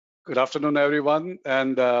Good afternoon, everyone,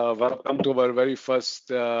 and welcome to our very first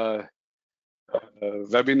webinar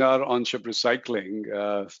on ship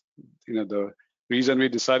recycling. The reason we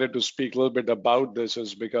decided to speak a little bit about this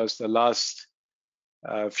is because the last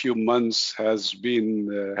few months has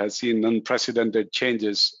seen unprecedented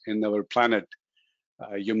changes in our planet.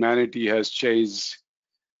 Humanity has changed.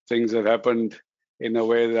 Things have happened in a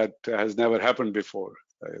way that has never happened before.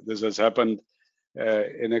 This has happened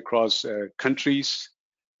across countries.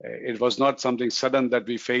 It was not something sudden that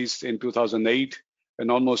we faced in 2008, and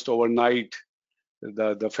almost overnight,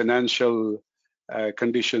 the financial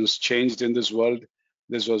conditions changed in this world.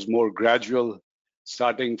 This was more gradual,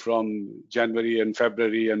 starting from January and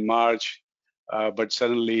February and March. But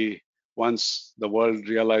suddenly, once the world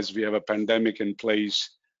realized we have a pandemic in place,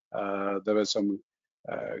 there were some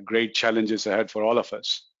great challenges ahead for all of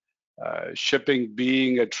us. Shipping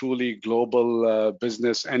being a truly global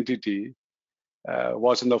business entity,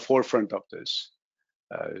 was in the forefront of this.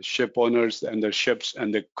 Ship owners and their ships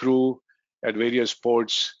and the crew at various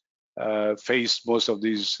ports faced most of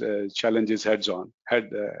these challenges head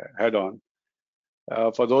on.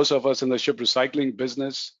 For those of us in the ship recycling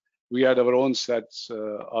business, we had our own sets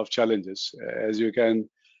of challenges. As you can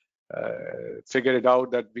figure it out,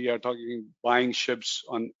 that we are talking buying ships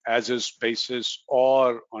on as-is basis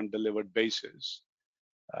or on delivered basis.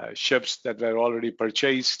 Ships that were already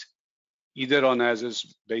purchased either on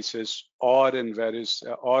as-is basis or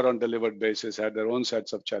on delivered basis had their own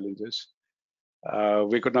sets of challenges.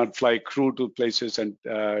 We could not fly crew to places and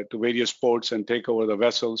to various ports and take over the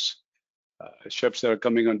vessels. Ships that are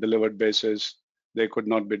coming on delivered basis, they could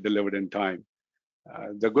not be delivered in time.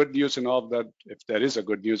 The good news in all of that, if there is a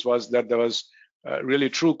good news, was that there was really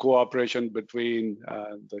true cooperation between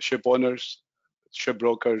the ship owners, ship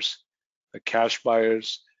brokers, the cash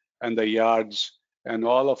buyers, and the yards, and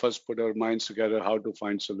all of us put our minds together how to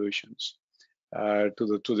find solutions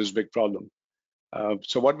to this big problem.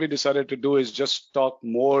 So what we decided to do is just talk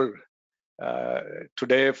more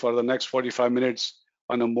today for the next 45 minutes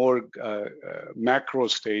on a more macro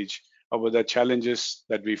stage about the challenges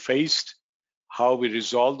that we faced, how we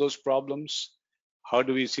resolve those problems, how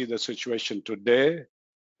do we see the situation today,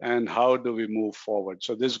 and how do we move forward.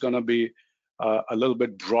 So this is going to be a little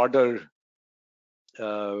bit broader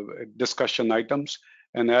discussion items,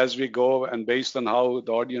 and as we go and based on how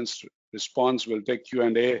the audience responds, we'll take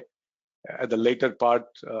Q&A at the later part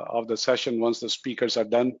of the session once the speakers are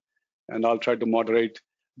done, and I'll try to moderate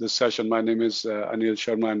this session. My name is Anil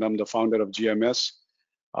Sharma, and I'm the founder of GMS.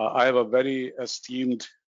 I have a very esteemed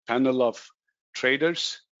panel of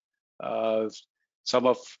traders. Some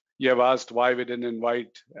of you have asked why we didn't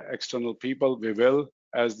invite external people. We will,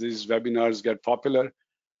 as these webinars get popular.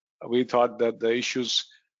 We thought that the issues,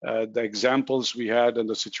 the examples we had and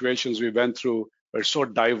the situations we went through were so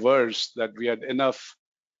diverse that we had enough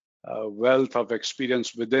wealth of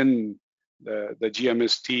experience within the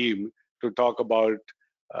GMS team to talk about,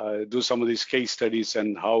 do some of these case studies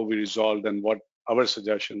and how we resolved and what our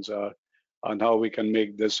suggestions are on how we can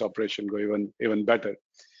make this operation go even better.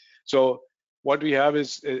 So what we have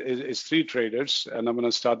is three traders, and I'm going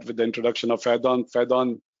to start with the introduction of Faidon.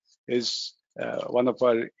 Faidon is one of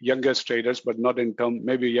our youngest traders, but not in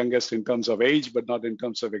maybe youngest in terms of age, but not in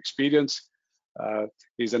terms of experience.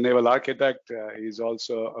 He's a naval architect. He's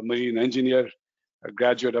also a marine engineer, a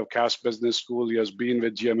graduate of Cass Business School. He has been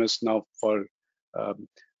with GMS now for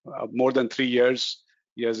more than 3 years.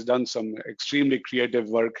 He has done some extremely creative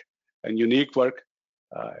work and unique work,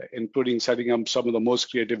 including setting up some of the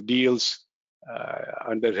most creative deals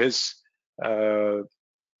under his,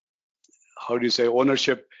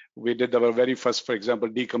 ownership. We did our very first, for example,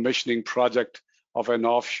 decommissioning project of an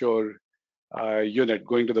offshore unit,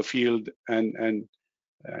 going to the field and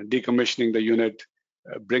decommissioning the unit,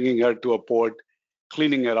 bringing her to a port,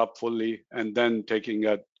 cleaning her up fully, and then taking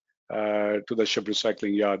it to the ship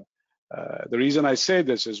recycling yard. The reason I say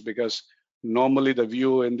this is because normally the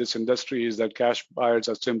view in this industry is that cash buyers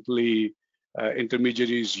are simply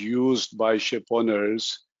intermediaries used by ship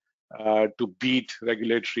owners to beat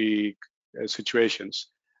regulatory situations.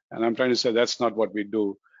 And I'm trying to say that's not what we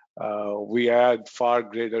do. We add far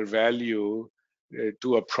greater value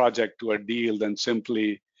to a project, to a deal, than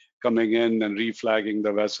simply coming in and reflagging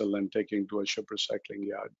the vessel and taking to a ship recycling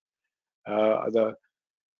yard. The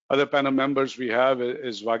other panel members we have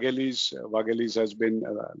is Vagelis. Vagelis has been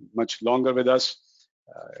much longer with us,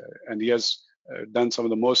 and he has done some of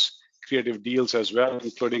the most creative deals as well,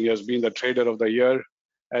 including he has been the trader of the year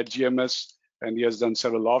at GMS, and he has done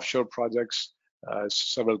several offshore projects,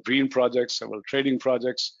 several green projects, several trading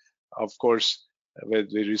projects, of course, with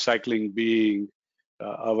the recycling being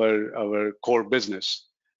our core business.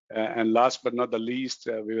 And last but not the least,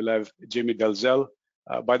 we will have Jamie Delzell.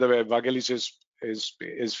 By the way, Vagelis is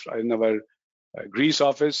in our Greece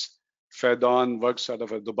office. Fedon works out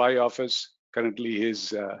of a Dubai office. Currently,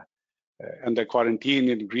 he's under quarantine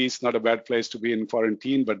in Greece. Not a bad place to be in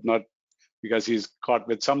quarantine, but not because he's caught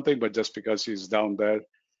with something, but just because he's down there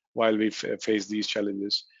while we face these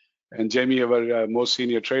challenges. And Jamie, our most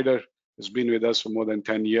senior trader, has been with us for more than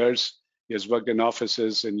 10 years. He has worked in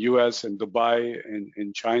offices in US, in Dubai,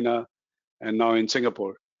 in China, and now in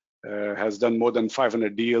Singapore. Has done more than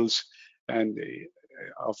 500 deals. And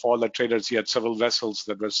of all the traders, he had several vessels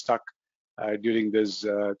that were stuck during this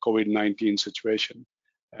COVID-19 situation.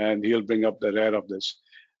 And he'll bring up the rear of this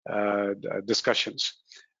discussions.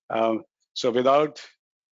 So without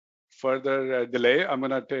further delay, I'm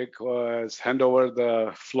going to hand over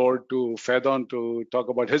the floor to Fedon to talk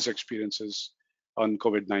about his experiences on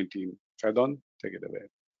COVID-19. Fedon, take it away.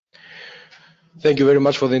 Thank you very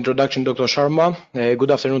much for the introduction, Dr. Sharma.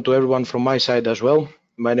 Good afternoon to everyone from my side as well.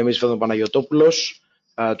 My name is Fedon Panayotopoulos,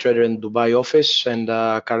 trader in Dubai office, and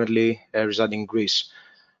currently residing in Greece.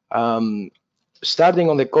 Starting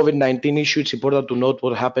on the COVID-19 issue, it's important to note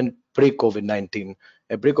what happened pre-COVID-19.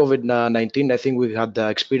 Pre-COVID-19, I think we had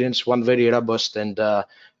experienced one very robust and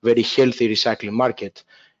very healthy recycling market.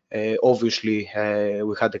 Obviously,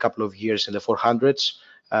 we had a couple of years in the 400s,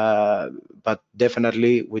 but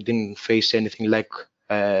definitely we didn't face anything like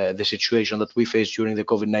the situation that we faced during the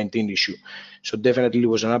COVID-19 issue. So definitely it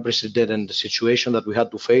was an unprecedented situation that we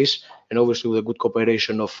had to face, and obviously with a good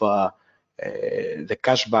cooperation of the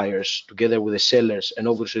cash buyers together with the sellers, and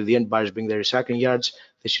obviously the end buyers being the recycling yards,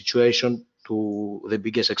 the situation to the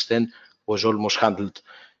biggest extent was almost handled.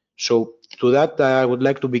 So to that, I would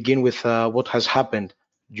like to begin with what has happened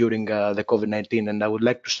during the COVID-19, and I would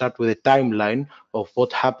like to start with a timeline of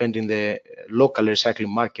what happened in the local recycling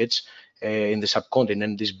markets in the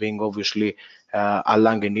subcontinent, this being obviously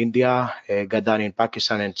Alang in India, Gadani in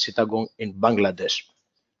Pakistan, and Chittagong in Bangladesh.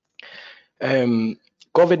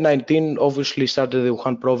 COVID-19 obviously started in the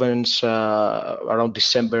Wuhan province around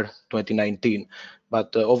December 2019,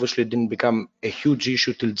 but obviously didn't become a huge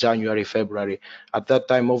issue till January, February. At that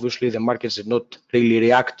time, obviously, the markets did not really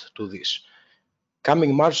react to this.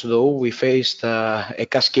 Coming March, though, we faced a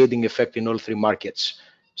cascading effect in all three markets.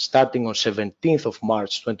 Starting on 17th of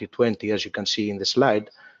March 2020, as you can see in the slide,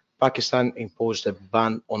 Pakistan imposed a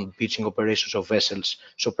ban on beaching operations of vessels.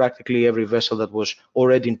 So practically every vessel that was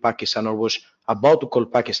already in Pakistan or was about to call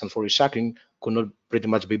Pakistan for recycling could not pretty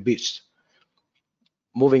much be beached.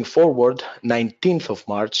 Moving forward, 19th of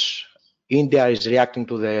March, India is reacting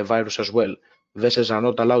to the virus as well. Vessels are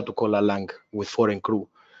not allowed to call Alang with foreign crew.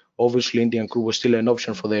 Obviously, Indian crew was still an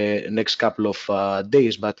option for the next couple of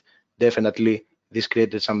days, but definitely this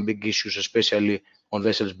created some big issues, especially on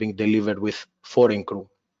vessels being delivered with foreign crew.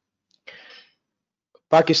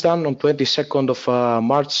 Pakistan on 22nd of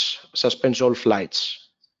March suspends all flights.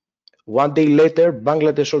 One day later,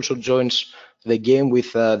 Bangladesh also joins the game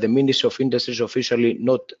with the Ministry of Industries officially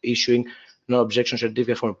not issuing no-objection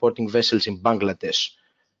certificate for importing vessels in Bangladesh.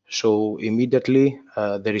 So immediately,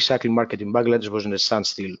 the recycling market in Bangladesh was in a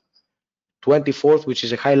standstill. 24th, which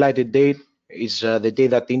is a highlighted date, is the day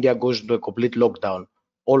that India goes into a complete lockdown.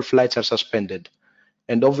 All flights are suspended.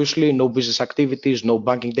 And obviously, no business activities, no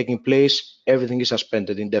banking taking place, everything is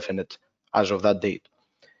suspended indefinite as of that date.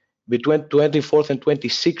 Between 24th and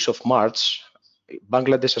 26th of March,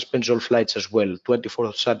 Bangladesh suspends all flights as well.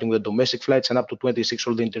 24th starting with domestic flights, and up to 26th,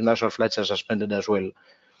 all the international flights are suspended as well.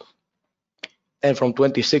 And from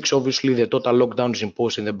 26th, obviously, the total lockdown is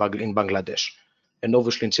imposed in Bangladesh. And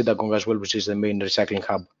obviously in Chittagong as well, which is the main recycling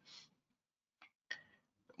hub.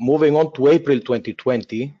 Moving on to April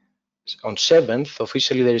 2020, on 7th,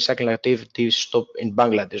 officially the recycling activities stop in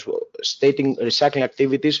Bangladesh. Stating recycling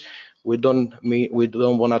activities, we don't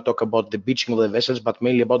want to talk about the beaching of the vessels, but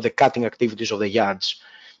mainly about the cutting activities of the yards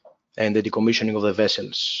and the decommissioning of the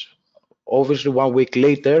vessels. Obviously, 1 week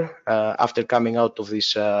later, after coming out of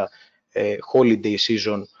this holiday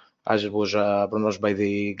season, as it was pronounced by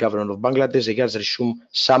the government of Bangladesh, the yards resume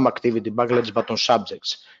some activity in Bangladesh, but on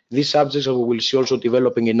subjects. These subjects we will see also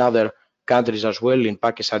developing in other countries as well, in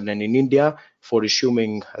Pakistan and in India, for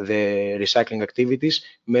resuming the recycling activities,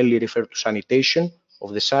 mainly refer to sanitation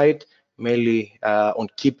of the site, mainly on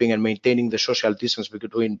keeping and maintaining the social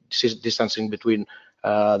distancing between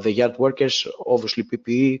the yard workers, obviously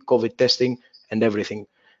PPE, COVID testing, and everything.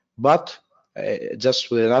 But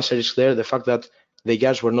just with an asterisk there, the fact that the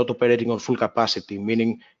yards were not operating on full capacity,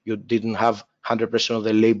 meaning you didn't have 100% of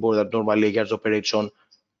the labor that normally yards operates on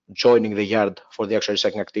joining the yard for the actual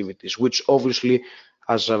recycling activities, which obviously,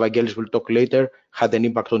 as Vangelis will talk later, had an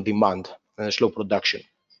impact on demand and slow production.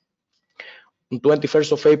 On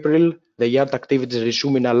 21st of April, the yard activities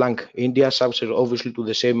resume in Alang, India, subject obviously to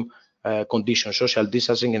the same conditions, social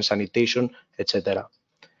distancing and sanitation, etc.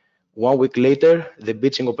 1 week later, the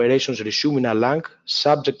beaching operations resume in Alang,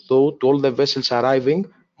 subject though to all the vessels arriving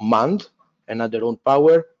manned and at their own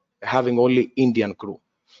power, having only Indian crew.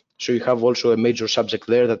 So you have also a major subject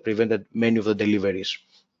there that prevented many of the deliveries.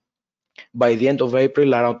 By the end of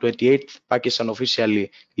April, around 28th, Pakistan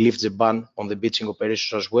officially lifts the ban on the beaching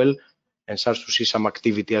operations as well and starts to see some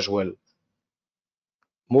activity as well.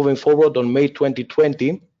 Moving forward, on May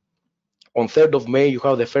 2020, on 3rd of May, you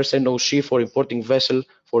have the first NOC for importing vessel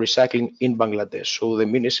for recycling in Bangladesh. So the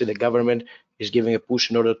ministry, the government is giving a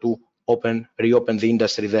push in order to reopen the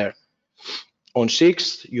industry there. On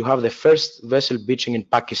 6th, you have the first vessel beaching in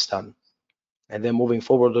Pakistan. And then moving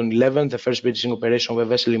forward on 11th, the first beaching operation of a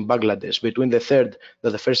vessel in Bangladesh. Between the 3rd,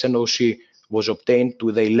 that the first NOC was obtained,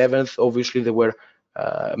 to the 11th, obviously there were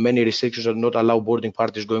many restrictions that not allow boarding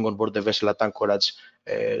parties going on board the vessel at anchorage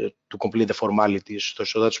to complete the formalities.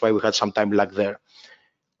 So that's why we had some time lag there.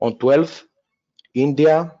 On 12th,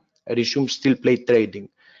 India resumed steel plate trading.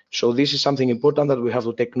 So this is something important that we have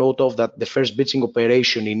to take note of, that the first beaching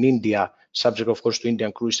operation in India, subject of course to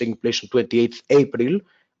Indian crew, is taking place on 28th April,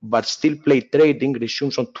 but steel plate trading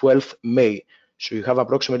resumes on 12th May. So you have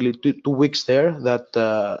approximately two weeks there that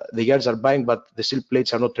the yards are buying, but the steel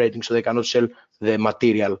plates are not trading, so they cannot sell the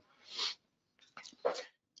material.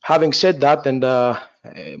 Having said that, and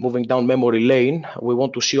moving down memory lane, we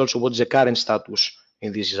want to see also what is the current status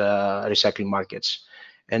in these recycling markets.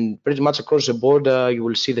 And pretty much across the board, you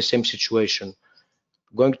will see the same situation.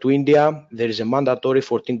 Going to India, there is a mandatory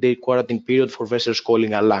 14-day quarantine period for vessels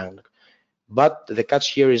calling Alang. But the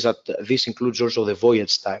catch here is that this includes also the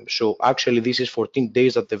voyage time. So actually, this is 14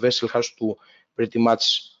 days that the vessel has to pretty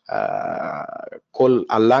much call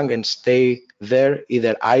Alang and stay there,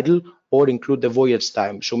 either idle or include the voyage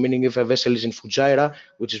time. So meaning if a vessel is in Fujairah,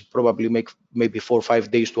 which is probably maybe 4 or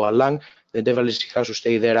 5 days to Alang, the vessel has to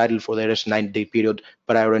stay there idle for the rest 9-day period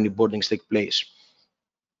prior any boardings take place.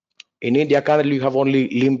 In India, currently you have only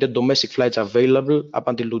limited domestic flights available up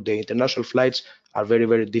until today. International flights are very,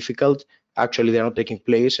 very difficult. Actually, they are not taking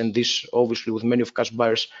place, and this obviously with many of cash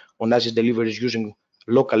buyers on Aziz deliveries using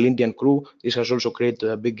local Indian crew, this has also created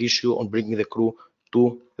a big issue on bringing the crew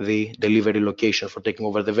to the delivery location for taking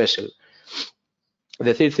over the vessel.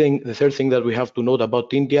 The third thing that we have to note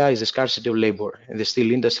about India is the scarcity of labor in the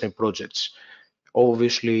steel industry and projects.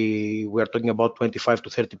 Obviously, we are talking about 25 to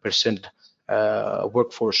 30%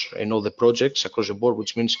 workforce in all the projects across the board,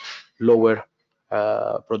 which means lower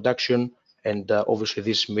production, and obviously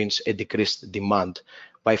this means a decreased demand.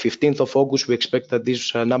 By 15th of August, we expect that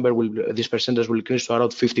this this percentage will increase to around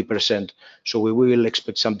 50%. So we will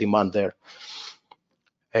expect some demand there.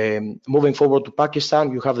 Moving forward to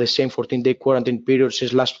Pakistan, you have the same 14-day quarantine period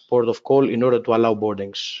since last port of call in order to allow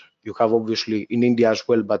boardings. You have obviously in India as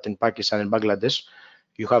well, but in Pakistan and Bangladesh,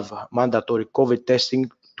 you have mandatory COVID testing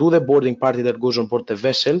to the boarding party that goes on board the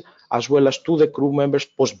vessel, as well as to the crew members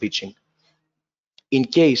post-beaching. In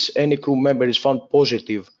case any crew member is found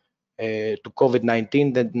positive to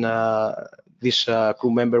COVID-19, then this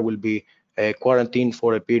crew member will be quarantined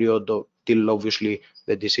for a period till obviously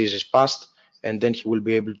the disease is passed, and then he will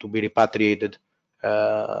be able to be repatriated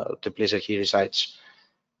to the place that he resides.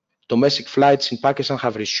 Domestic flights in Pakistan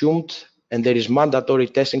have resumed, and there is mandatory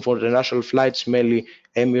testing for international flights, mainly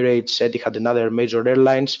Emirates, Etihad, and other major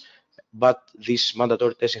airlines, but this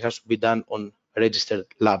mandatory testing has to be done on registered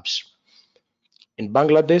labs. In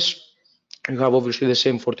Bangladesh, you have obviously the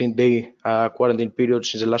same 14-day quarantine period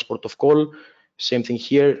since the last port of call. Same thing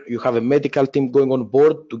here. You have a medical team going on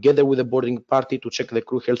board together with the boarding party to check the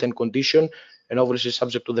crew health and condition, and obviously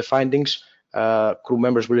subject to the findings, crew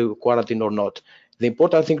members will be quarantined or not. The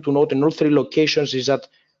important thing to note in all three locations is that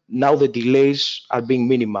now the delays are being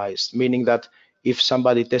minimized, meaning that if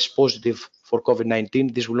somebody tests positive for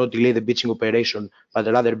COVID-19, this will not delay the beaching operation, but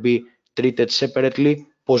rather be treated separately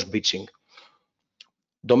post-beaching.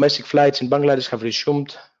 Domestic flights in Bangladesh have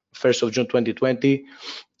resumed 1st of June 2020,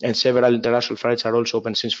 and several international flights are also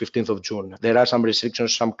open since 15th of June. There are some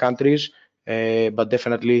restrictions in some countries, but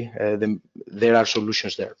definitely there are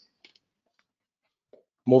solutions there.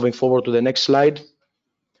 Moving forward to the next slide.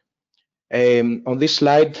 On this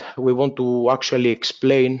slide, we want to actually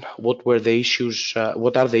explain what are the issues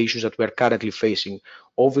that we are currently facing.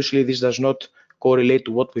 Obviously, this does not correlate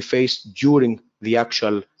to what we faced during the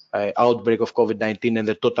actual outbreak of COVID-19 and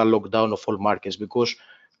the total lockdown of all markets, because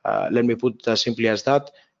let me put it as simply as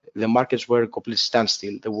that, the markets were complete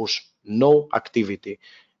standstill. There was no activity.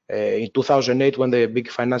 In 2008, when the big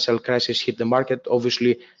financial crisis hit the market,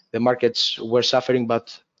 obviously the markets were suffering,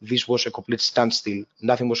 but this was a complete standstill.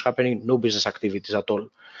 Nothing was happening, no business activities at all.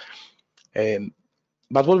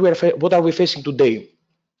 But what are we facing today?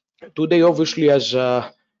 Today, obviously, as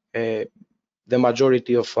the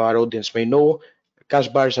majority of our audience may know, cash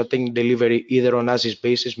buyers are taking delivery either on as-is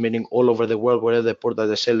basis, meaning all over the world, wherever the port that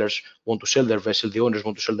the sellers want to sell their vessel, the owners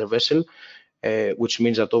want to sell their vessel, which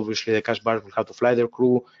means that obviously the cash buyers will have to fly their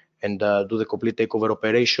crew and do the complete takeover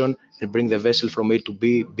operation and bring the vessel from A to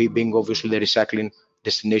B, B being obviously the recycling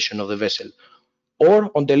destination of the vessel.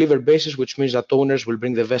 Or on delivered basis, which means that owners will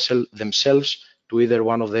bring the vessel themselves to either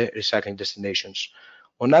one of the recycling destinations.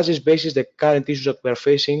 On as-is basis, the current issues that we are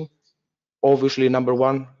facing, obviously number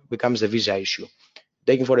one becomes the visa issue.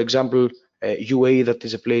 Taking for example UAE, that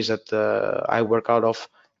is a place that I work out of.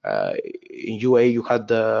 In UAE, you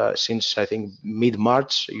had since I think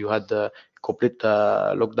mid-March, you had the complete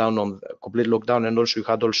lockdown, and also you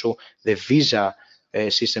had also the visa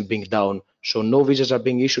system being down. So no visas are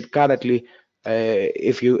being issued currently.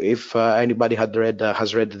 If anybody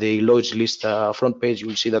has read the Lloyd's List front page, you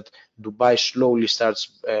will see that Dubai slowly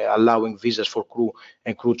starts allowing visas for crew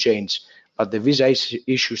and crew change. But the visa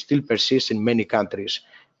issue still persists in many countries,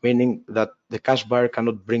 meaning that the cash buyer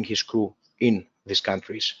cannot bring his crew in these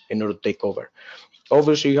countries in order to take over.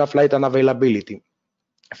 Obviously, you have flight unavailability.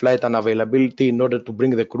 Flight unavailability in order to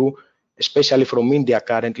bring the crew, especially from India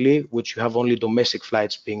currently, which you have only domestic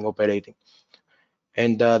flights being operating.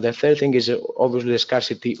 And the third thing is obviously the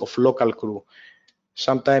scarcity of local crew.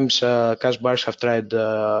 Sometimes cash buyers have tried,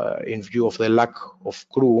 in view of the lack of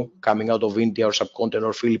crew coming out of India or subcontinent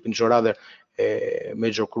or Philippines or other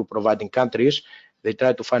major crew providing countries, they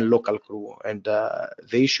try to find local crew. And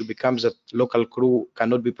the issue becomes that local crew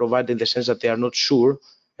cannot be provided in the sense that they are not sure,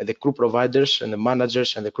 the crew providers and the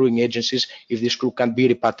managers and the crewing agencies, if this crew can be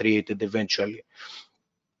repatriated eventually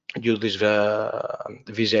due to these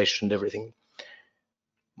visa issues and everything.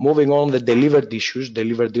 Moving on, the delivered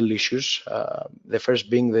deal issues, the first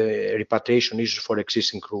being the repatriation issues for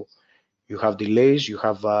existing crew. You have delays, you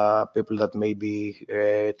have people that may be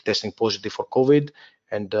testing positive for COVID,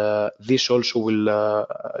 and this also will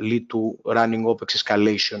lead to running OPEX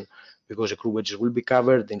escalation because the crew wages will be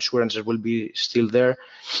covered, the insurances will be still there.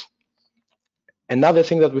 Another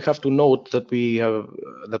thing that we have to note that we are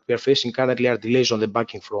facing currently are delays on the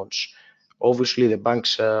banking fronts. Obviously, the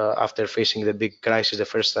banks, after facing the big crisis, the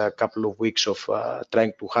first couple of weeks of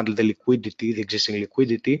trying to handle the liquidity, the existing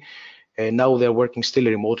liquidity, and now they're working still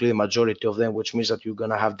remotely, the majority of them, which means that you're going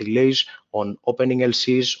to have delays on opening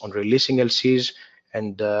LCs, on releasing LCs,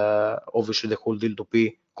 and obviously the whole deal to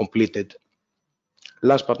be completed.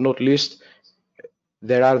 Last but not least,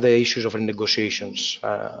 there are the issues of renegotiations.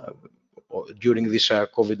 During this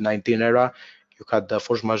COVID-19 era, you had the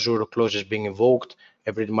force majeure clauses being invoked,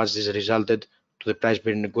 and pretty much this resulted to the price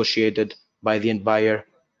being negotiated by the end buyer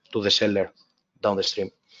to the seller down the stream.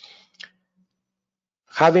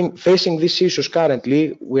 Facing these issues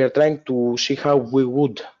currently, we are trying to see how we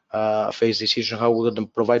would face this issue, how we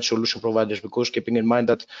would provide solution providers, because keeping in mind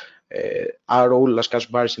that our role as cash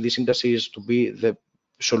buyers in this industry is to be the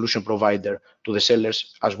solution provider to the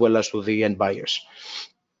sellers as well as to the end buyers.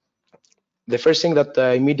 The first thing that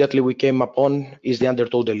immediately we came upon is the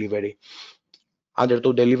undertow delivery.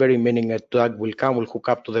 Undertow delivery, meaning a tug will come, will hook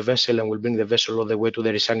up to the vessel and will bring the vessel all the way to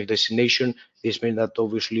the recycling destination. This means that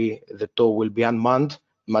obviously the tow will be unmanned,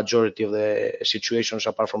 majority of the situations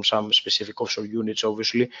apart from some specific offshore units,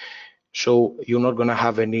 obviously. So you're not going to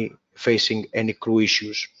have facing any crew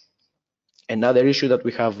issues. Another issue that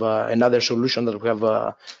we have, another solution that we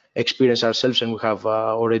have experienced ourselves and we have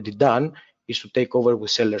already done is to take over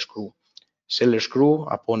with seller's crew. Seller's crew,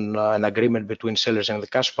 upon an agreement between sellers and the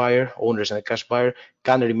cash buyer, owners and the cash buyer,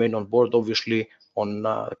 can remain on board, obviously, on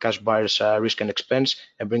the cash buyer's risk and expense,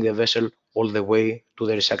 and bring the vessel all the way to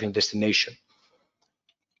the recycling destination.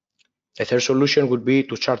 A third solution would be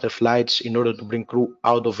to charter flights in order to bring crew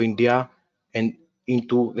out of India and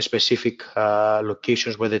into the specific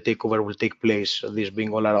locations where the takeover will take place, this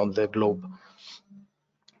being all around the globe.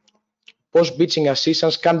 Post-beaching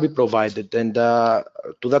assistance can be provided, and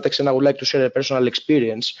to that extent, I would like to share a personal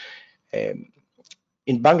experience. In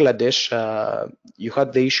Bangladesh, you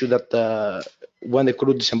had the issue that when the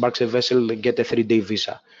crew disembarks a vessel, they get a 3-day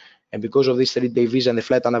visa. And because of this 3-day visa and the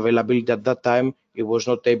flight unavailability at that time, it was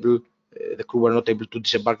not able, the crew were not able to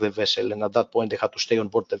disembark the vessel. And at that point, they had to stay on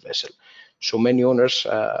board the vessel. So many owners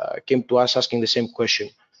came to us asking the same question.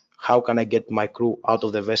 How can I get my crew out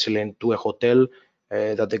of the vessel and to a hotel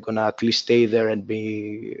that they're going to at least stay there and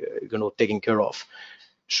be taken care of?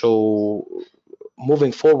 So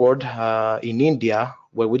moving forward, in India,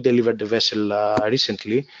 where we delivered the vessel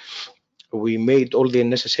recently, We made all the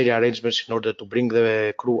necessary arrangements in order to bring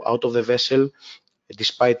the crew out of the vessel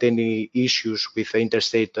despite any issues with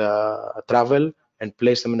interstate travel, and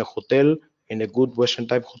place them in a hotel, in a good Western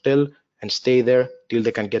type hotel, and stay there till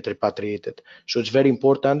they can get repatriated. So it's very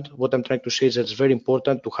important. What I'm trying to say is that it's very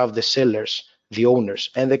important to have the sellers, the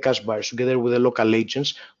owners, and the cash buyers together with the local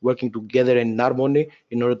agents working together in harmony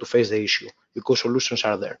in order to face the issue, because solutions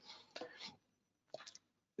are there.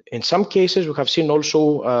 In some cases, we have seen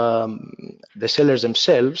also the sellers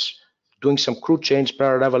themselves doing some crew change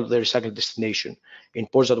prior arrival to the recycling destination. In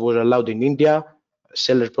ports that were allowed in India,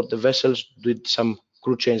 sellers brought the vessels, did some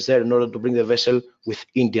crew change there in order to bring the vessel with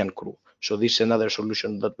Indian crew. So this is another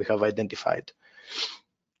solution that we have identified.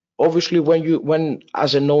 Obviously, when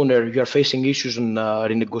as an owner you are facing issues in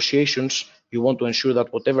renegotiations, you want to ensure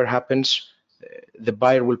that whatever happens, the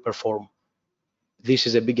buyer will perform. This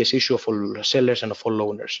is the biggest issue of all sellers and of all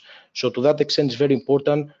owners. So to that extent, it's very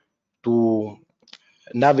important to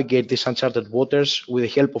navigate these uncharted waters with the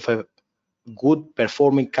help of a good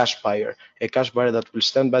performing cash buyer, a cash buyer that will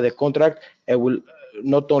stand by the contract and will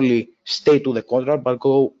not only stay to the contract, but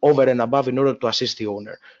go over and above in order to assist the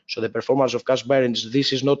owner. So the performance of cash buyers,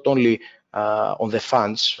 this is not only on the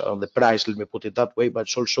funds, on the price, let me put it that way, but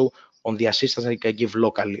it's also on the assistance they can give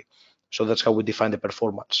locally. So that's how we define the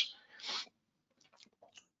performance.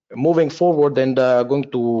 Moving forward and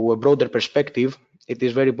going to a broader perspective, it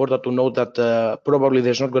is very important to note that probably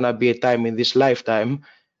there's not going to be a time in this lifetime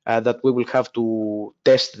that we will have to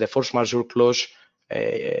test the force majeure clause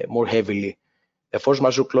more heavily. The force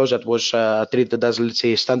majeure clause that was treated as, let's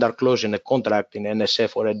say, a standard clause in a contract, in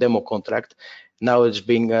NSF or a demo contract, now it's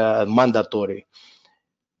being mandatory.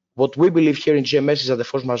 What we believe here in GMS is that the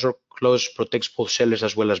force majeure clause protects both sellers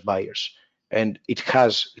as well as buyers, and it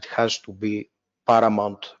has to be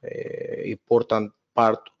paramount, important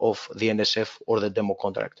part of the NSF or the demo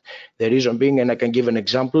contract. The reason being, and I can give an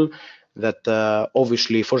example, that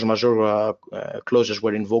obviously force majeure clauses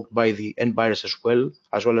were invoked by the end buyers as well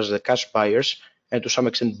as the cash buyers, and to some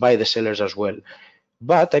extent by the sellers as well.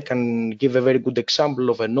 But I can give a very good example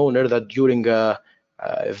of an owner that during a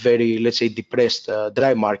very, let's say, depressed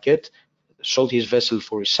dry market, sold his vessel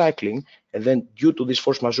for recycling, and then due to this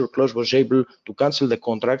force majeure clause was able to cancel the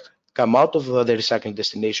contract, come out of the recycling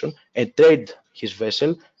destination and trade his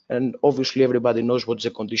vessel. And obviously everybody knows what's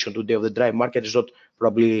the condition today of the dry market. It's not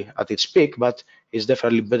probably at its peak, but it's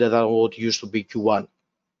definitely better than what used to be Q1.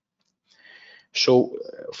 So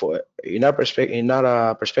in our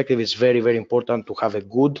perspective, it's very, very important to have a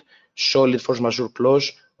good, solid force majeure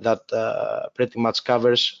clause that pretty much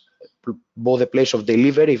covers both the place of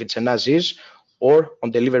delivery, if it's an as-is, or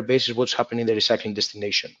on delivery basis, what's happening in the recycling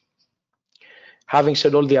destination. Having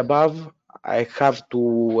said all the above, I have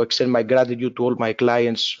to extend my gratitude to all my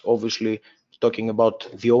clients, obviously talking about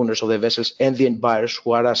the owners of the vessels and the end buyers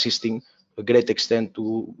who are assisting to a great extent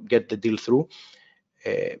to get the deal through.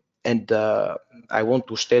 And I want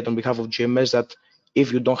to state on behalf of GMS that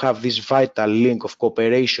if you don't have this vital link of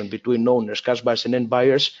cooperation between owners, cash buyers, and end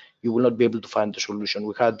buyers, you will not be able to find a solution.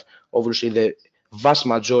 We had obviously the vast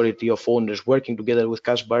majority of owners working together with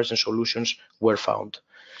cash buyers, and solutions were found.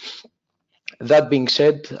 That being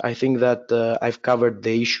said, I think that I've covered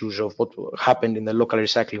the issues of what happened in the local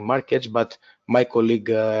recycling markets, but my colleague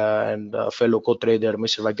and fellow co-trader,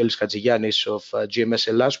 Mr. Vangelis Katsigiannis of GMS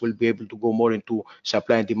Hellas, will be able to go more into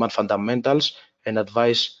supply and demand fundamentals and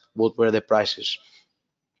advise what were the prices.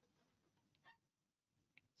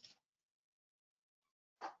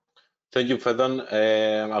 Thank you, Fedon.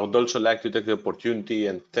 I would also like to take the opportunity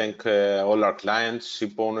and thank all our clients,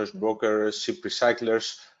 ship owners, brokers, ship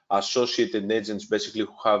recyclers, associated agents, basically,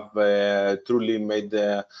 who have truly made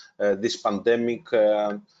this pandemic,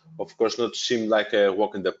 of course, not seem like a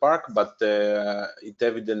walk in the park, but it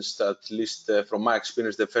evidenced, at least from my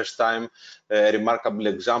experience, the first time, a remarkable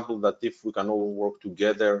example that if we can all work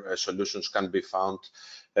together, solutions can be found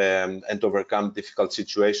and overcome difficult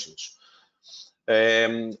situations.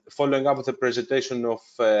 Following up with the presentation of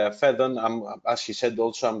Fedon, as he said,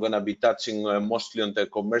 also I'm going to be touching mostly on the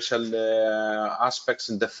commercial aspects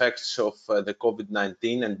and effects of the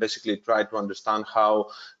COVID-19, and basically try to understand how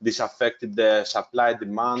this affected the supply,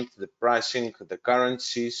 demand, the pricing, the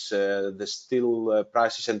currencies, the steel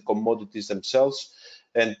prices and commodities themselves,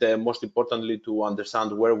 and most importantly, to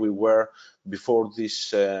understand where we were before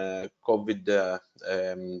this COVID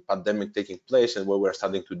pandemic taking place and where we're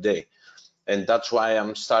standing today. And that's why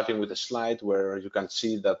I'm starting with a slide where you can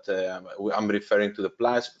see that I'm referring to the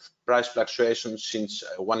price fluctuations since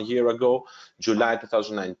 1 year ago, July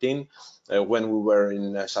 2019, when we were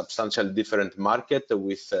in a substantially different market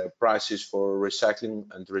with prices for recycling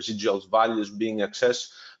and residual values being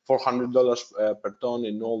excess $400 per ton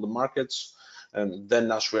in all the markets. And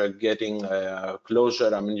then as we are getting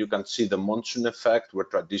closer, I mean, you can see the monsoon effect, where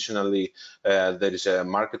traditionally there is a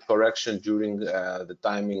market correction during the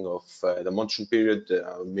timing of the monsoon period,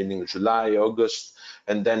 meaning July, August,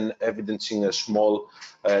 and then evidencing a small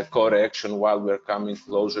correction while we're coming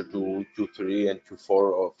closer to Q3 and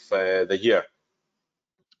Q4 of the year.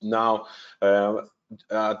 Now,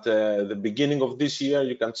 at the beginning of this year,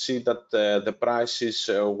 you can see that the prices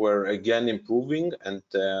were again improving, and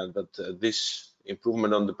that this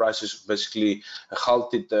improvement on the prices basically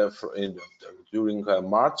halted during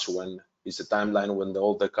March, when is the timeline when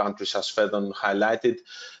all the countries, as Fedon highlighted,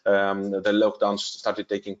 the lockdowns started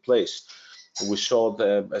taking place. We saw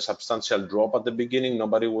a substantial drop at the beginning.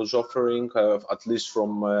 Nobody was offering, at least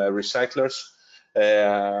from recyclers.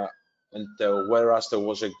 And whereas there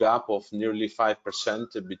was a gap of nearly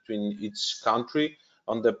 5% between each country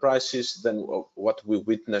on the prices, then what we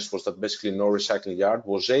witnessed was that basically no recycling yard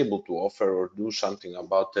was able to offer or do something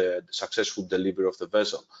about the successful delivery of the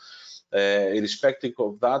vessel. Irrespective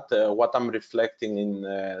of that, what I'm reflecting in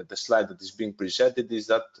the slide that is being presented is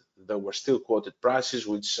that there were still quoted prices,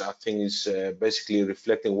 which I think is basically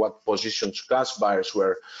reflecting what positions gas buyers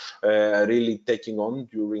were really taking on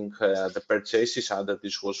during the purchases, either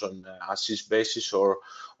this was on as-is basis or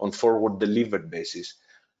on forward delivered basis.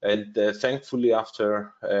 And thankfully,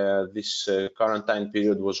 after this quarantine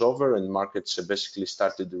period was over and markets basically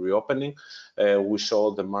started reopening, we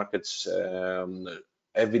saw the markets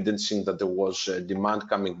evidencing that there was demand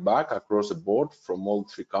coming back across the board from all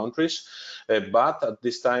three countries. But at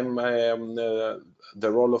this time,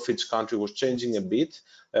 the role of each country was changing a bit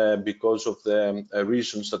because of the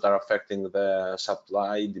reasons that are affecting the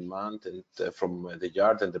supply, demand, and from the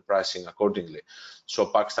yard and the pricing accordingly. So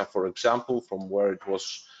Pakistan, for example, from where it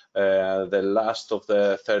was the last of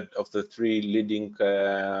the three leading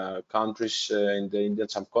countries in the Indian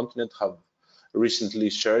subcontinent, have recently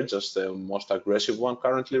surged as the most aggressive one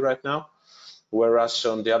currently right now. Whereas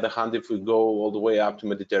on the other hand, if we go all the way up to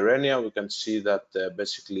Mediterranean, we can see that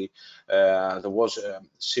basically there was a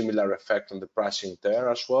similar effect on the pricing there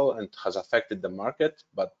as well, and has affected the market,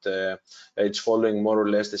 but it's following more or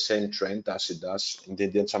less the same trend as it does in the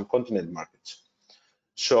Indian subcontinent markets.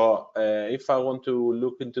 So if I want to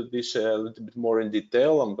look into this a little bit more in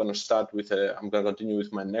detail, I'm going to start with, I'm going to continue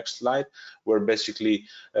with my next slide, where basically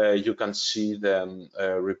you can see the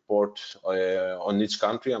report on each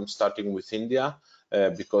country. I'm starting with India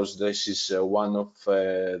because this is one of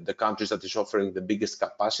the countries that is offering the biggest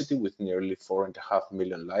capacity, with nearly 4.5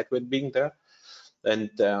 million lightweight being there.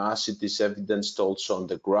 And as it is evidenced also on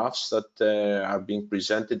the graphs that are being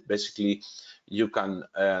presented, basically you can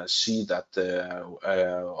see that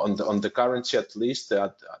on the currency, at least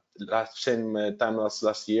at same time as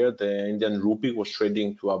last year, the Indian rupee was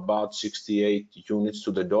trading to about 68 units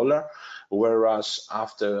to the dollar, whereas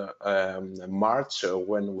after March,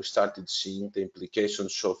 when we started seeing the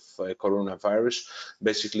implications of coronavirus,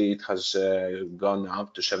 basically it has gone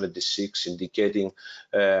up to 76, indicating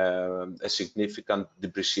a significant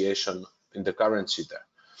depreciation in the currency there.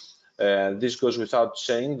 This goes without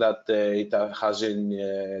saying that it has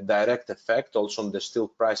a direct effect also on the steel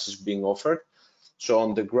prices being offered. So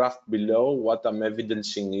on the graph below, what I'm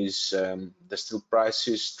evidencing is the steel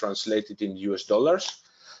prices translated in US dollars.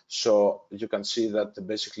 So you can see that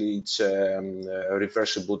basically it's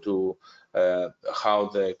reversible to how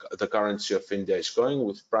the currency of India is going,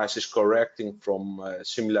 with prices correcting from a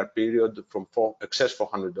similar period from excess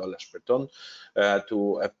 $400 per ton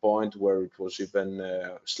to a point where it was even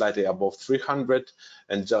slightly above 300,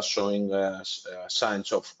 and just showing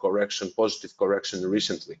signs of correction, positive correction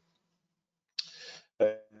recently.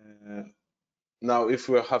 Now, if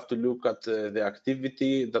we have to look at the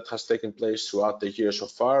activity that has taken place throughout the year so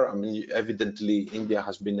far, I mean, evidently India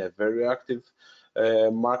has been a very active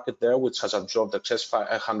market there, which has absorbed excess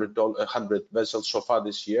 100 vessels so far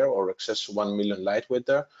this year, or excess 1 million lightweight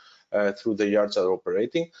there through the yards that are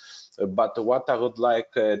operating. But what I would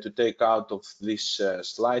like to take out of this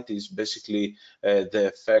slide is basically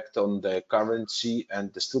the effect on the currency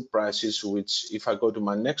and the steel prices, which, if I go to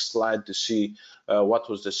my next slide to see what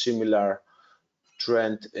was the similar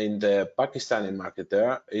trend in the Pakistani market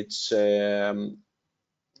there, it's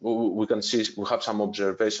we can see we have some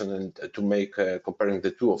observation and to make comparing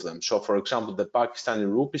the two of them. So, for example, the Pakistani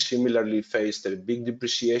rupee similarly faced a big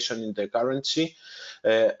depreciation in the currency,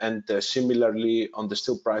 and similarly on the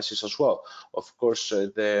steel prices as well. Of course,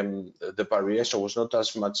 the variation was not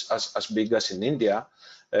as much as big as in India,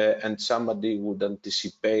 and somebody would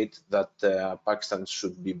anticipate that Pakistan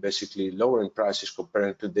should be basically lower in prices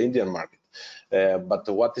compared to the Indian market. But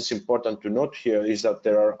what is important to note here is that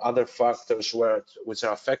there are other factors which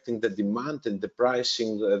are affecting the demand and the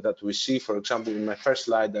pricing that we see. For example, in my first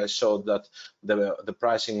slide, I showed that the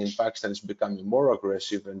pricing in Pakistan is becoming more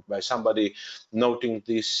aggressive, and by somebody noting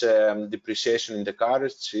this depreciation in the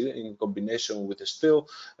currency in combination with the steel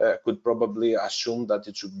could probably assume that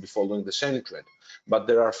it should be following the same trend. But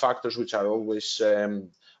there are factors which are always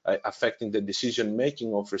affecting the decision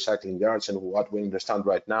making of recycling yards, and what we understand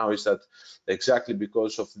right now is that exactly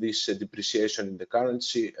because of this depreciation in the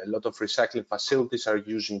currency, a lot of recycling facilities are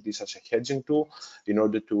using this as a hedging tool in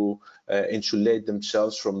order to insulate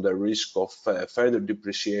themselves from the risk of further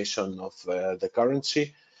depreciation of the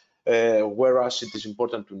currency. Whereas it is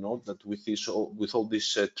important to note that with all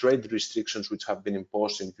these trade restrictions which have been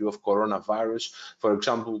imposed in view of coronavirus, for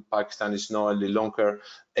example, Pakistan is no longer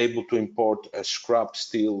able to import scrap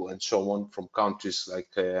steel and so on from countries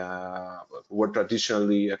like were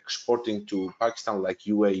traditionally exporting to Pakistan, like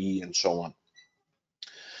UAE and so on.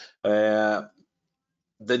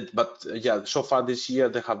 So far this year,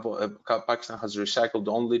 Pakistan has recycled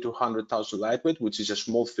only 200,000 lightweight, which is a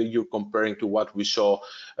small figure comparing to what we saw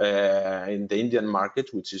in the Indian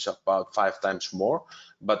market, which is about 5 times more.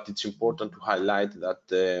 But it's important to highlight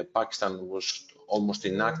that Pakistan was almost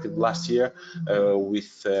inactive last year,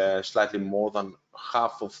 with slightly more than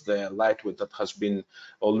half of the lightweight that has been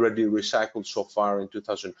already recycled so far in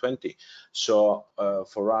 2020. So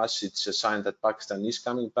for us, it's a sign that Pakistan is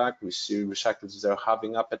coming back. We see recyclers there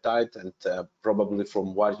having appetite, and probably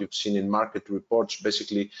from what you've seen in market reports,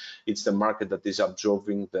 basically it's the market that is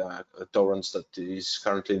absorbing the torrents that is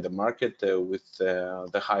currently in the market with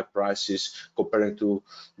the high prices comparing to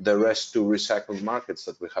the rest to recycled markets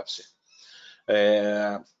that we have seen.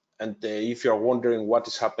 If you're wondering what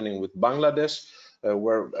is happening with Bangladesh,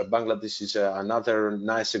 where Bangladesh is another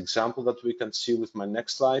nice example that we can see with my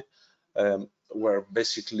next slide, where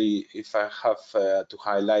basically, if I have to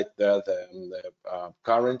highlight the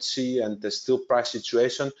currency and the steel price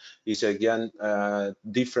situation is again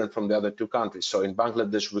different from the other two countries. So in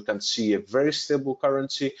Bangladesh, we can see a very stable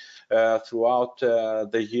currency throughout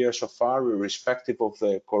the year so far, irrespective of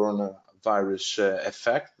the coronavirus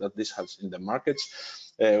effect that this has in the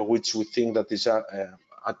markets, which we think that is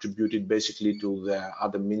attributed basically to the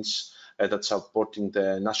other means that supporting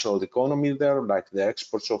the national economy there, like the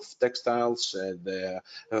exports of textiles, the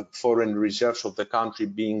foreign reserves of the country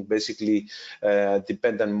being basically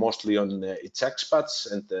dependent mostly on its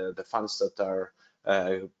expats and the funds that are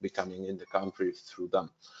becoming in the country through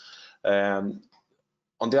them.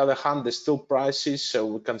 On the other hand, the steel prices,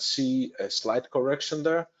 we can see a slight correction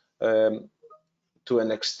there. To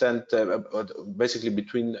an extent, basically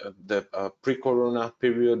between the pre-corona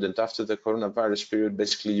period and after the coronavirus period,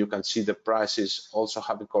 basically you can see the prices also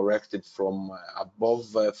having corrected from above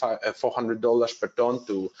 $400 per ton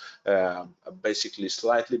to basically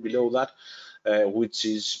slightly below that,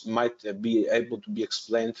 which might be able to be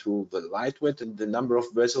explained through the lightweight and the number of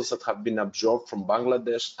vessels that have been absorbed from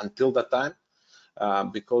Bangladesh until that time.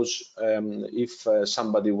 Because if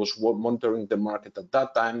somebody was monitoring the market at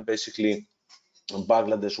that time, basically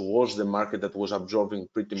Bangladesh was the market that was absorbing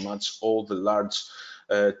pretty much all the large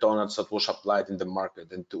tonnage that was applied in the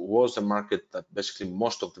market, and it was the market that basically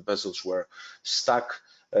most of the vessels were stuck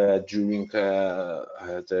during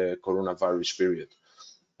the coronavirus period.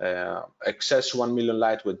 Excess 1 million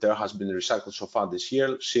lightweight there has been recycled so far this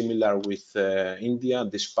year, similar with India,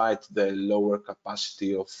 despite the lower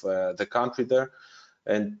capacity of the country there.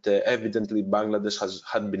 And evidently Bangladesh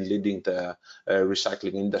had been leading the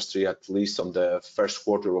recycling industry, at least on the first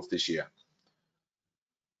quarter of this year.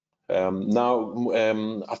 Now,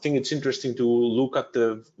 I think it's interesting to look at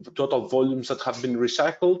the total volumes that have been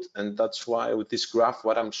recycled, and that's why with this graph,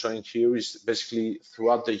 what I'm showing here is basically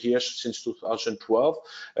throughout the years since 2012,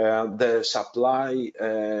 the supply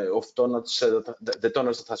of tonnage, the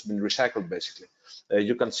tonnage that has been recycled, basically.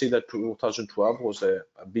 You can see that 2012 was the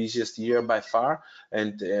busiest year by far,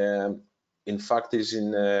 and in fact it is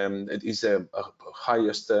the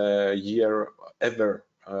highest year ever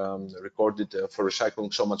recorded for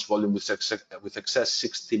recycling so much volume, with excess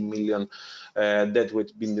 60 million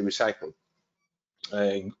deadweight being recycled.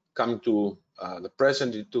 Coming to the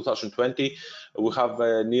present, in 2020, we have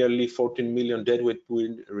nearly 14 million deadweight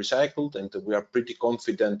being recycled, and we are pretty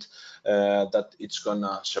confident that it's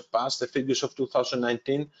gonna surpass the figures of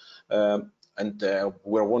 2019. And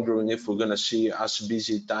we're wondering if we're going to see as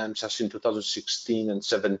busy times as in 2016 and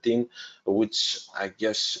 17, which I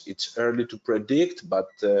guess it's early to predict, but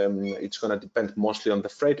it's going to depend mostly on the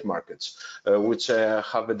freight markets, which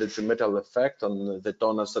have a detrimental effect on the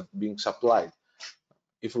tonnage that being supplied.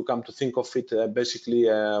 if we come to think of it, basically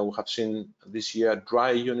we have seen this year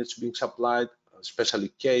dry units being supplied, especially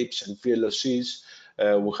capes and VLOCs.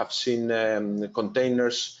 We have seen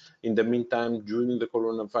containers in the meantime during the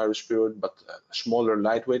coronavirus period, but smaller,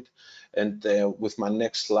 lightweight. And with my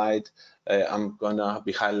next slide, I'm gonna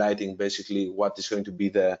be highlighting basically what is going to be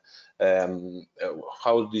the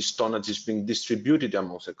how this tonnage is being distributed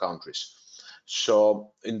amongst the countries.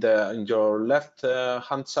 So in your left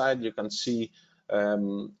hand side, you can see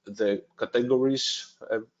the categories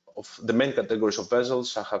of the main categories of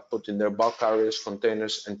vessels. I have put in there bulk carriers,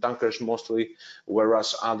 containers, and tankers mostly,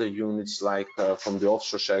 whereas other units like from the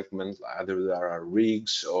offshore segment, either there are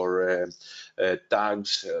rigs or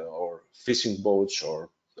tags or fishing boats or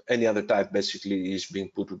any other type, basically is being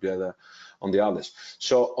put together on the others.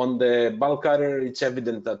 So on the bulk carrier, it's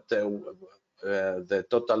evident that the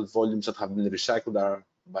total volumes that have been recycled are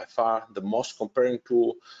by far the most comparing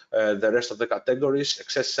to the rest of the categories.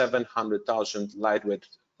 Excess 700,000 lightweight,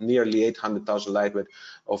 nearly 800,000 lightweight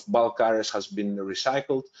of bulk carriers has been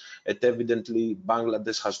recycled. And evidently,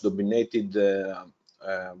 Bangladesh has dominated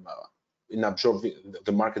in absorbing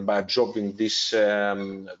the market by absorbing this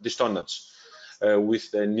tonnage.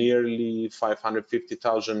 With nearly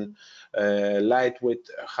 550,000 lightweight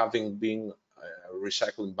having been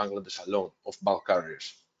recycled in Bangladesh alone of bulk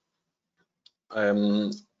carriers.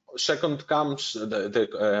 Second comes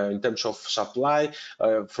in terms of supply.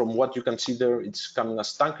 From what you can see there, it's coming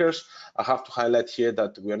as tankers. I have to highlight here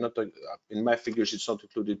that we are not, in my figures, it's not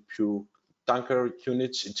included pure tanker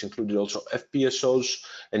units. It's included also FPSOs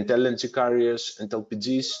and LNG carriers and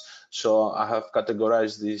LPGs. So I have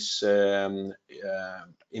categorized this in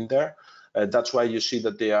there. That's why you see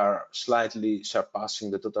that they are slightly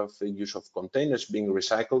surpassing the total figures of containers being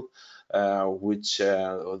recycled, which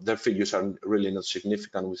their figures are really not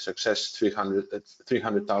significant, with success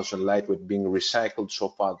 300,000 lightweight being recycled so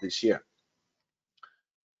far this year.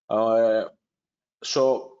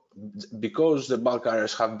 So because the bulk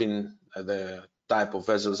carriers have been the type of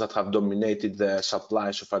vessels that have dominated the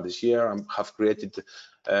supply so far this year, I have created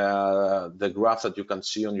the graph that you can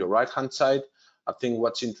see on your right hand side. I think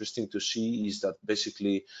what's interesting to see is that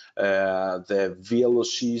basically the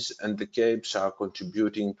VLOCs and the capes are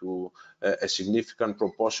contributing to a significant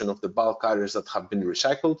proportion of the bulk carriers that have been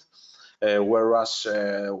recycled. Whereas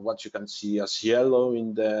what you can see as yellow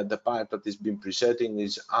in the pipe that is being presenting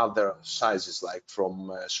is other sizes, like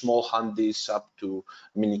from small handies up to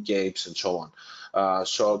mini capes and so on.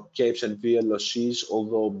 So capes and VLOCs,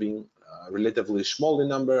 although being relatively small in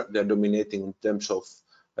number, they're dominating in terms of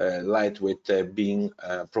lightweight being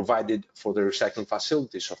provided for the recycling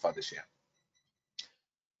facilities so far this year.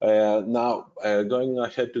 Now, going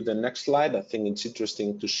ahead to the next slide, I think it's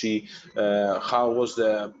interesting to see how was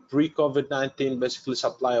the pre-COVID-19 basically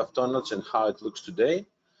supply of tonnage and how it looks today.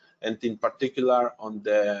 And in particular, on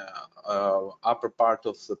the upper part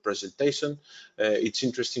of the presentation, it's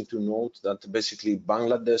interesting to note that basically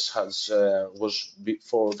Bangladesh was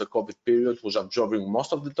before the COVID period was absorbing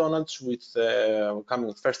most of the tonnage, with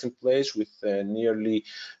coming first in place with nearly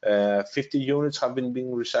 50 units have been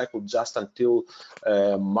being recycled just until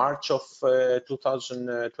March of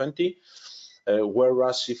 2020.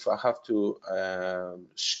 Whereas if I have to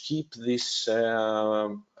skip this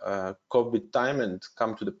COVID time and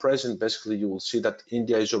come to the present, basically you will see that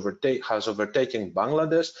India has overtaken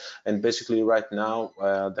Bangladesh, and basically right now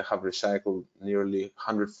they have recycled nearly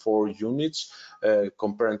 104 units,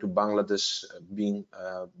 comparing to Bangladesh being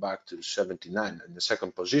back to 79 in the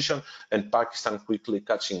second position, and Pakistan quickly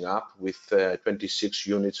catching up with 26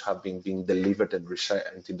 units having been delivered and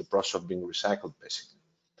in the process of being recycled, basically.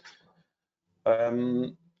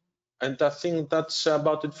 And I think that's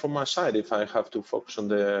about it from my side, if I have to focus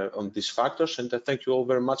on these factors. And I thank you all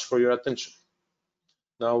very much for your attention.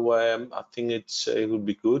 Now, I think it would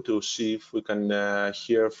be good to see if we can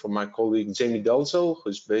hear from my colleague Jamie Dalzell,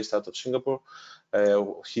 who is based out of Singapore,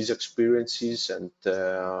 his experiences and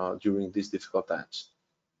during these difficult times.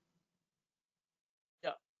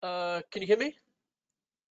 Yeah, can you hear me?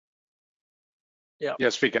 Yeah.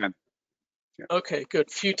 Yes, we can. Yeah. Okay,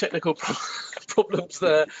 good. Few technical problems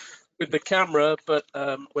there with the camera, but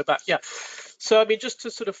we're back. Yeah. So, I mean, just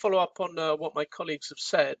to sort of follow up on what my colleagues have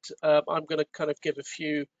said, I'm going to kind of give a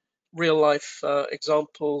few real life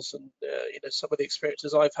examples and you know, some of the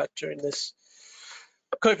experiences I've had during this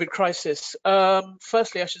COVID crisis.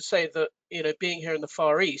 Firstly, I should say that, you know, being here in the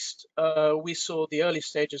Far East, we saw the early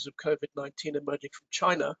stages of COVID-19 emerging from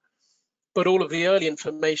China, but all of the early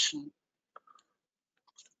information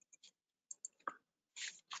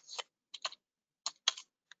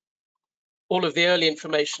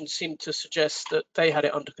seemed to suggest that they had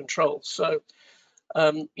it under control. So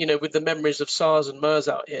You know, with the memories of SARS and MERS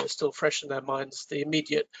out here still fresh in their minds, the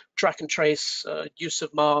immediate track and trace, use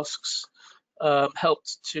of masks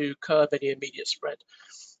helped to curb any immediate spread.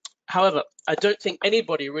 However, I don't think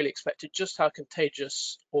anybody really expected just how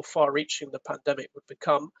contagious or far-reaching the pandemic would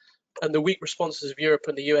become, and the weak responses of Europe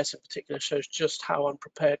and the US in particular shows just how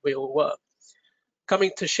unprepared we all were.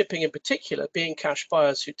 Coming to shipping in particular, being cash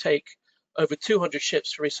buyers who take over 200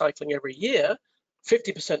 ships for recycling every year,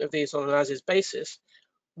 50% of these on an as-is basis,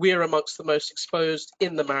 we are amongst the most exposed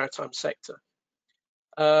in the maritime sector.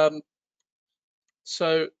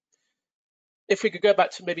 So if we could go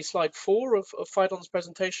back to maybe slide 4 of Fidon's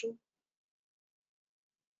presentation,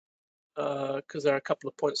 because there are a couple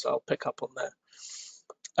of points I'll pick up on there.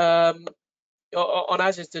 On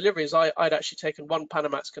as-is deliveries, I'd actually taken one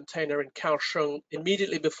Panamax container in Kaohsiung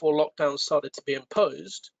immediately before lockdown started to be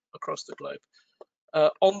imposed across the globe.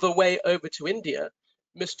 On the way over to India,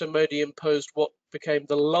 Mr. Modi imposed what became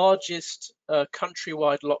the largest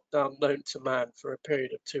countrywide lockdown known to man for a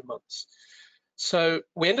period of 2 months. So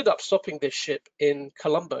we ended up stopping this ship in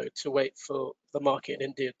Colombo to wait for the market in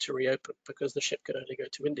India to reopen because the ship could only go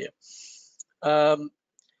to India.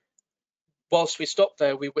 Whilst we stopped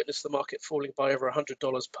there, we witnessed the market falling by over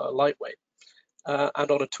 $100 per lightweight.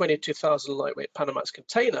 And on a 22,000 lightweight Panamax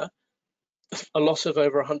container, a loss of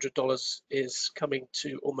over $100 is coming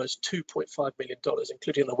to almost $2.5 million,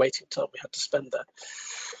 including the waiting time we had to spend there.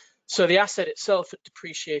 So the asset itself had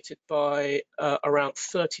depreciated by around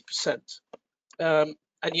 30%. And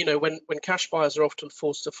you know, when cash buyers are often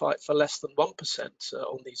forced to fight for less than 1%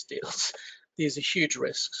 on these deals, these are huge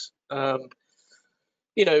risks.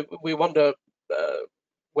 You know, we wonder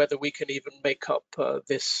whether we can even make up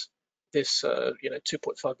this you know,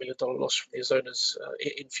 $2.5 million loss from these owners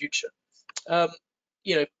in future.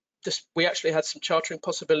 You know, we actually had some chartering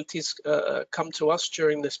possibilities come to us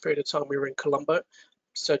during this period of time we were in Colombo.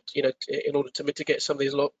 So, you know, in order to mitigate some of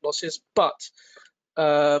these losses, but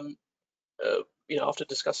you know, after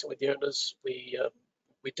discussing with the owners, we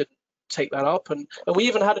didn't take that up, and we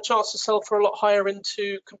even had a chance to sell for a lot higher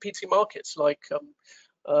into competing markets like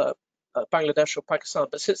Bangladesh or Pakistan.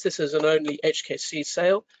 But since this is an only HKC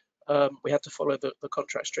sale, we had to follow the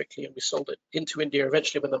contract strictly, and we sold it into India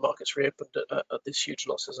eventually when the markets reopened at this huge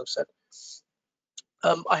loss, as I've said.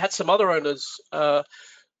 I had some other owners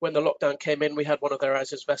when the lockdown came in. We had one of their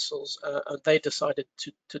as-is vessels, and they decided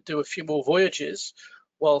to do a few more voyages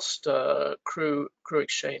whilst crew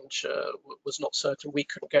exchange was not certain. We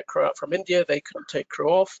couldn't get crew out from India, they couldn't take crew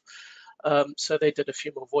off. So they did a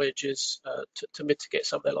few more voyages to mitigate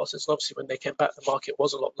some of their losses. And obviously when they came back, the market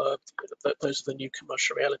was a lot lower. Those are the new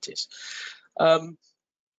commercial realities. I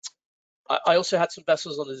also had some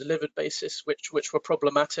vessels on a delivered basis, which were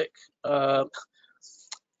problematic. I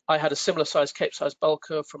had a similar size Cape-size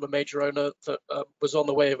bulker from a major owner that was on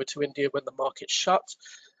the way over to India when the market shut.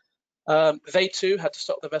 They too had to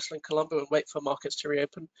stop the vessel in Colombo and wait for markets to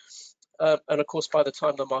reopen. And of course, by the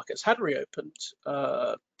time the markets had reopened,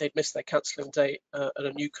 they'd missed their cancelling date, and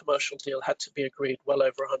a new commercial deal had to be agreed well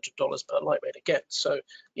over $100 per lightweight again. So,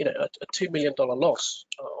 you know, a $2 million loss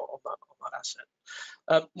on that asset.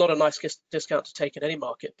 Not a nice discount to take in any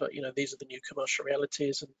market, but you know, these are the new commercial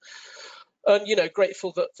realities, and you know,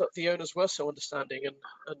 grateful that the owners were so understanding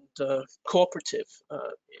and cooperative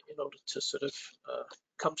in order to sort of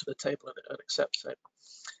come to the table and accept it.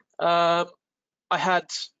 I had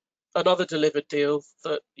another delivered deal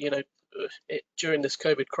that, you know, during this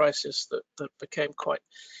COVID crisis that became quite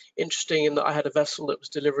interesting, in that I had a vessel that was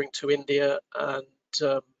delivering to India, and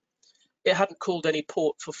it hadn't called any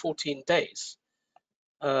port for 14 days,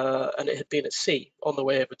 and it had been at sea on the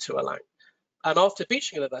way over to Alang. And after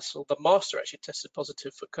beaching the vessel, the master actually tested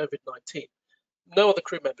positive for COVID-19. No other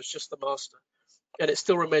crew members, just the master. And it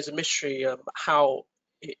still remains a mystery how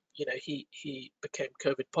he became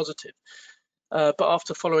COVID positive. But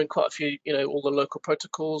after following quite a few, you know, all the local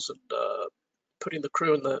protocols and putting the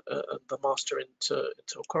crew and the master into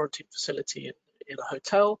a quarantine facility in a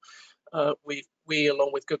hotel, we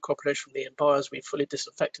along with good cooperation from the buyers, we fully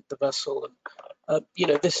disinfected the vessel. And you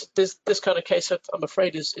know, this kind of case, I'm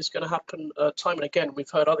afraid, is going to happen time and again.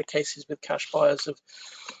 We've heard other cases with cash buyers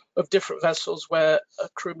of different vessels where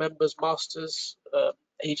crew members, masters,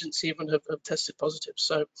 agents even have tested positive.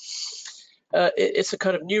 So it's a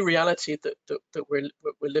kind of new reality that we're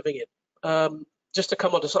living in. Just to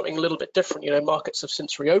come on to something a little bit different, you know, markets have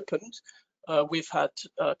since reopened. We've had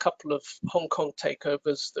a couple of Hong Kong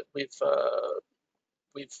takeovers that we've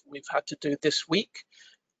had to do this week,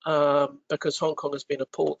 because Hong Kong has been a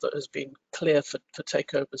port that has been clear for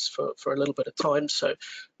takeovers for a little bit of time. So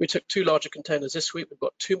we took 2 larger containers this week. We've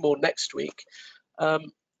got 2 more next week.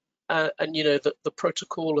 and you know that the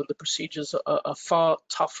protocol and the procedures are far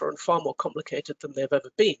tougher and far more complicated than they've ever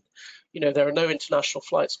been. You know, there are no international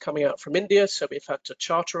flights coming out from India, so we've had to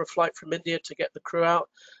charter a flight from India to get the crew out.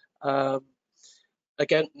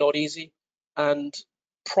 Again, not easy. And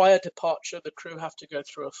prior departure, the crew have to go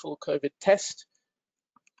through a full COVID test.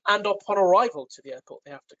 And upon arrival to the airport,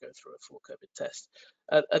 they have to go through a full COVID test.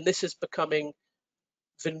 And this is becoming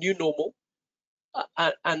the new normal.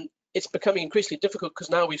 And it's becoming increasingly difficult because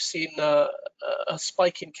now we've seen a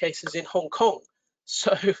spike in cases in Hong Kong.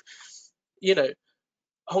 So, you know,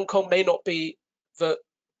 Hong Kong may not be the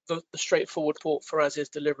straightforward port for as-is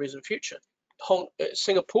deliveries in future.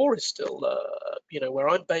 Singapore is still, you know, where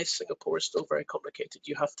I'm based, Singapore is still very complicated.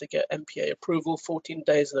 You have to get MPA approval 14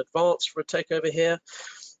 days in advance for a takeover here.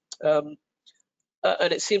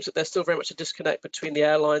 And it seems that there's still very much a disconnect between the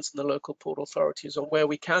airlines and the local port authorities on where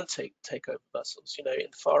we can take over vessels. You know,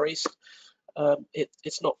 in the Far East,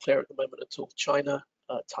 it's not clear at the moment at all. China,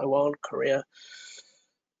 Taiwan, Korea.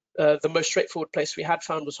 The most straightforward place we had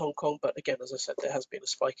found was Hong Kong, but again, as I said, there has been a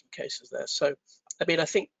spike in cases there. So, I mean, I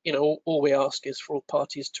think, you know, all we ask is for all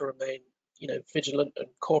parties to remain, you know, vigilant and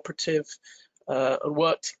cooperative, and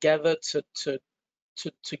work together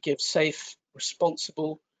to give safe,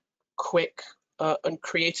 responsible, quick, and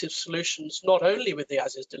creative solutions, not only with the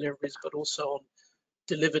as-is deliveries, but also on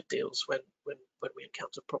delivered deals when we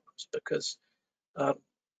encounter problems, because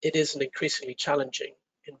it is an increasingly challenging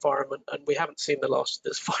environment, and we haven't seen the last of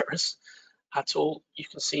this virus at all. You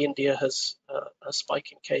can see India has a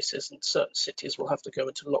spike in cases, and certain cities will have to go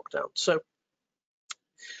into lockdown. So,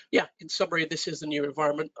 yeah, in summary, this is the new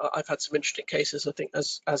environment. I've had some interesting cases, I think,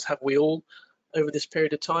 as have we all over this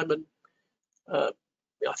period of time, and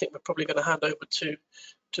I think we're probably going to hand over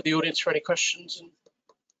to the audience for any questions and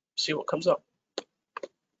see what comes up.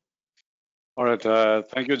 All right,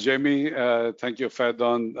 thank you, Jamie. Thank you,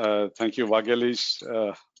 Fedon. Thank you, Vagelis.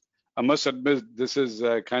 I must admit, this is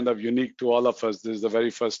kind of unique to all of us. This is the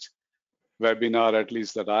very first webinar, at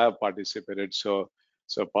least, that I have participated. So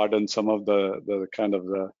pardon some of the kind of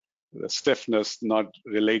the stiffness, not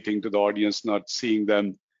relating to the audience, not seeing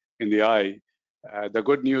them in the eye. The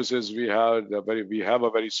good news is we have a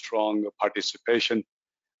very strong participation.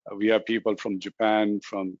 We have people from Japan,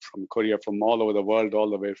 from Korea, from all over the world, all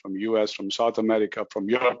the way from US, from South America, from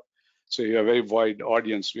Europe. So you have a very wide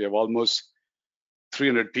audience. We have almost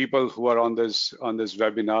 300 people who are on this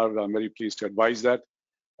webinar. I'm very pleased to advise that.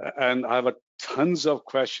 And I have tons of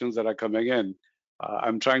questions that are coming in.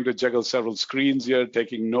 I'm trying to juggle several screens here,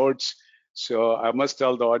 taking notes. So I must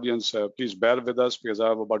tell the audience, please bear with us, because I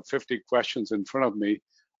have about 50 questions in front of me.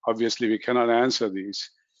 Obviously, we cannot answer these.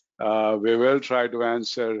 We will try to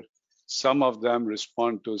answer some of them,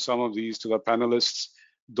 respond to some of these to the panelists.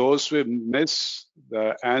 Those who miss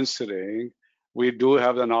the answering, we do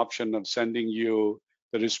have an option of sending you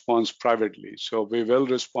the response privately. So we will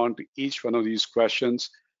respond to each one of these questions.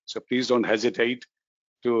 So please don't hesitate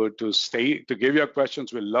to give your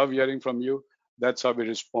questions. We love hearing from you. That's how we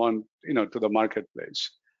respond, you know, to the marketplace.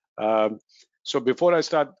 So before I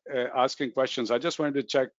start asking questions, I just wanted to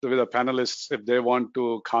check with the panelists if they want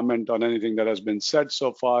to comment on anything that has been said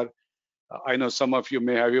so far. I know some of you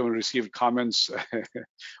may have even received comments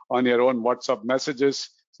on your own WhatsApp messages.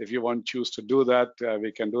 So if you want to choose to do that,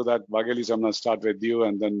 we can do that. Vagelis, I'm going to start with you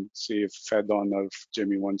and then see if Fedon or if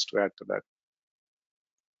Jamie wants to add to that.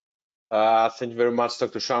 Thank you very much,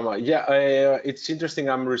 Dr. Sharma. Yeah, it's interesting.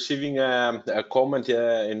 I'm receiving a comment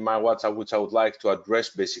in my WhatsApp, which I would like to address.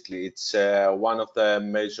 Basically, it's one of the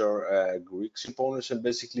major Greek opponents, and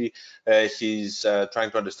basically he's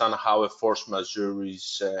trying to understand how a force majeure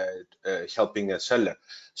is helping a seller.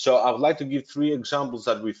 So I would like to give 3 examples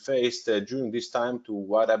that we faced during this time, to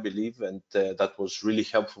what I believe, and that was really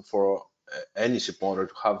helpful for any shipowner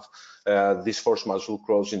to have this force majeure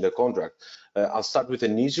clause in the contract. I'll start with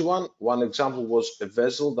an easy one. One example was a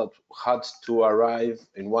vessel that had to arrive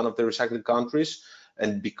in one of the recycling countries,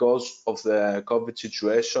 and because of the COVID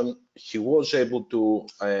situation, he was able to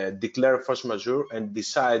declare force majeure and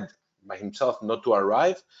decide by himself not to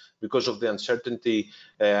arrive because of the uncertainty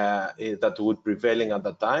that would prevailing at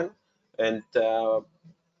that time. And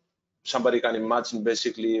somebody can imagine,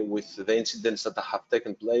 basically, with the incidents that have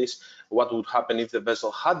taken place, what would happen if the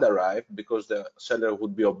vessel had arrived, because the seller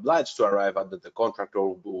would be obliged to arrive under the contract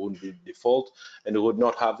or would be default, and would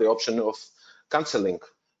not have the option of cancelling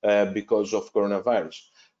because of coronavirus.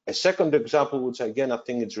 A second example, which again I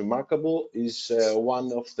think is remarkable, is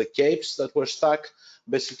one of the capes that were stuck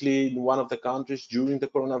basically in one of the countries during the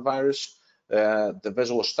coronavirus. The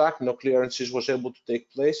vessel was stuck, no clearances was able to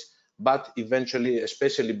take place, but eventually,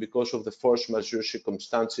 especially because of the force majeure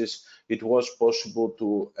circumstances, it was possible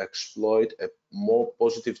to exploit a more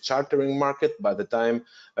positive chartering market by the time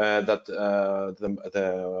that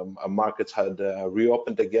the markets had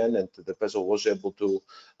reopened again, and the vessel was able to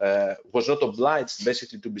was not obliged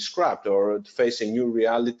basically to be scrapped or to face a new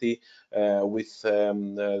reality with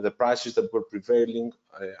the prices that were prevailing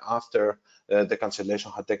after the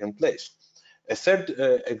cancellation had taken place. A third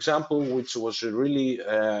example, which was really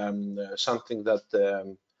something that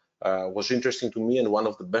was interesting to me, and one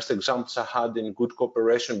of the best examples I had in good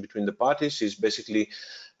cooperation between the parties, is basically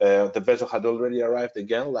the vessel had already arrived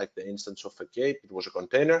again, like the instance of a Cape. It was a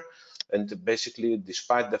container, and basically,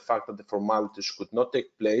 despite the fact that the formalities could not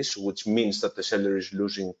take place, which means that the seller is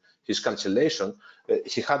losing his cancellation,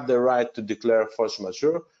 he had the right to declare force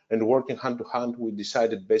majeure. And working hand to hand, we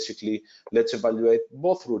decided basically, let's evaluate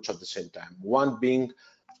both routes at the same time. One being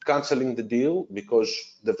canceling the deal because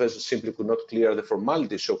the vessel simply could not clear the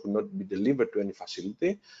formalities, so could not be delivered to any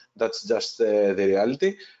facility. That's just the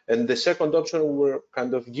reality. And the second option, we were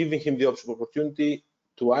kind of giving him the opportunity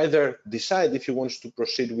to either decide if he wants to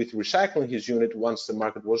proceed with recycling his unit once the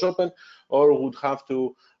market was open, or would have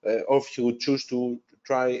to, or if he would choose to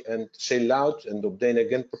try and sail out and obtain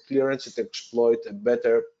again port clearance and exploit a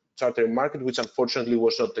better chartering market, which unfortunately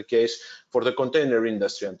was not the case for the container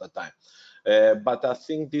industry at that time. But I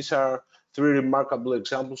think these are three remarkable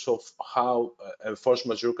examples of how a force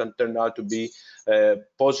majeure can turn out to be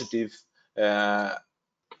positive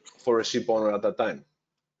for a ship owner at that time.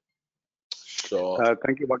 So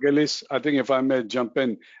thank you, Vagelis. I think if I may jump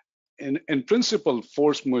in principle,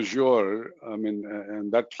 force majeure, I mean,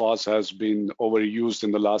 and that clause has been overused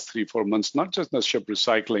in the last 3-4 months, not just in the ship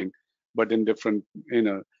recycling, but in different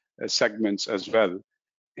segments as well.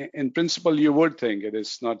 In principle, you would think it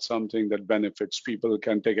is not something that benefits. People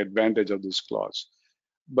can take advantage of this clause.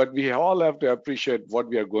 But we all have to appreciate what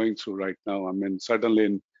we are going through right now. I mean,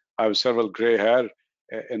 certainly I have several gray hair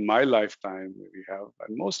in my lifetime. We have,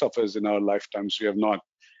 and most of us in our lifetimes, we have not.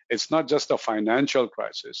 It's not just a financial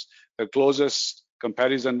crisis. The closest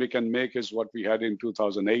comparison we can make is what we had in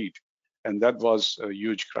 2008. And that was a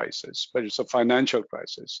huge crisis, but it's a financial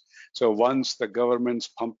crisis. So once the governments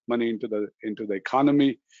pumped money into the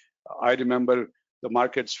economy, I remember the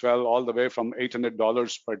markets fell all the way from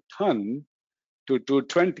 $800 per ton to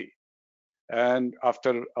 $220. And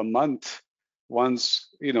after a month, once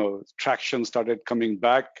traction started coming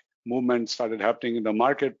back, movement started happening in the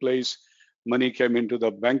marketplace, money came into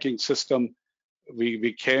the banking system,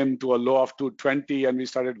 we came to a low of 220 and we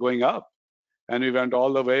started going up, and we went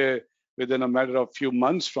all the way within a matter of few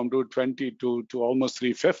months from 220 to almost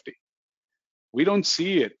 350. We don't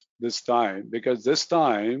see it this time because this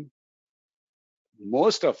time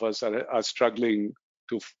most of us are struggling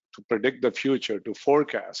to predict the future, to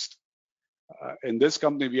forecast. In this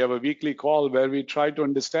company, we have a weekly call where we try to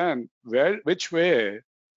understand which way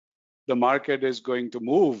the market is going to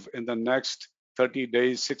move in the next 30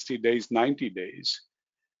 days, 60 days, 90 days.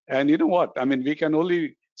 And you know what? I mean, we can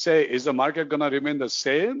only say, is the market going to remain the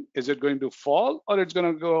same? Is it going to fall or it's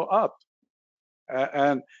going to go up?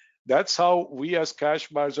 And that's how we as cash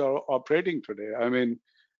buyers are operating today. I mean,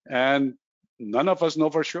 and none of us know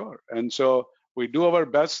for sure. And so we do our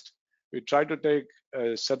best. We try to take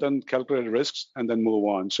certain calculated risks and then move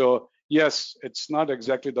on. So yes, it's not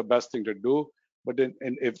exactly the best thing to do, but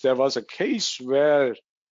if there was a case where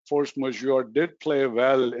force majeure did play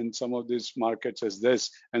well in some of these markets as this,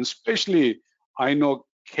 and especially I know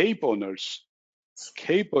Cape owners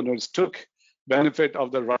took benefit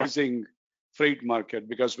of the rising freight market,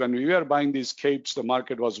 because when we were buying these Capes, the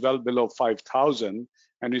market was well below 5,000,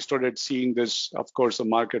 and we started seeing this, of course, the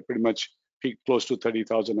market pretty much peaked close to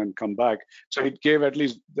 30,000 and come back. So it gave at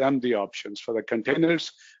least them the options. For the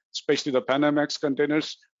containers, especially the Panamax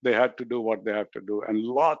containers, they had to do what they have to do, and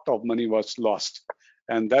a lot of money was lost.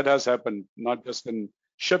 And that has happened not just in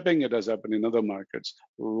shipping, it has happened in other markets.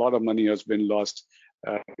 A lot of money has been lost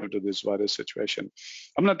due to this virus situation.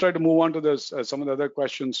 I'm going to try to move on to this. Some of the other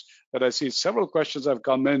questions that I see, several questions have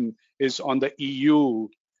come in, is on the EU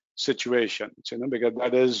situation, because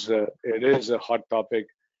that is it is a hot topic.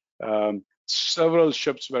 Several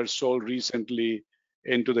ships were sold recently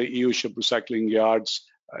into the EU ship recycling yards.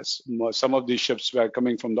 Some of these ships were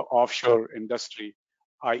coming from the offshore industry,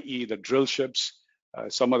 i.e. the drill ships.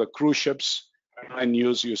 Some of the cruise ships,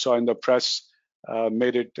 news you saw in the press,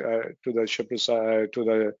 made it to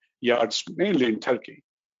the yards, mainly in Turkey.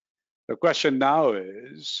 The question now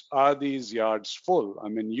is, are these yards full? I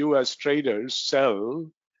mean, US traders sell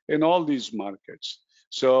in all these markets.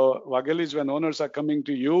 So Vagelis, when owners are coming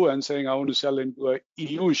to you and saying, I want to sell into a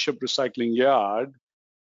EU ship recycling yard,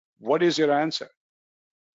 What is your answer?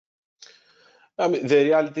 I mean, the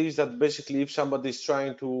reality is that basically if somebody is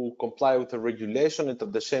trying to comply with the regulation and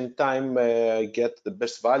at the same time get the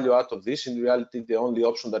best value out of this, in reality, the only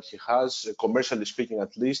option that he has, commercially speaking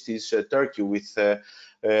at least, is Turkey with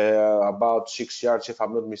about 6 yards, if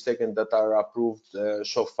I'm not mistaken, that are approved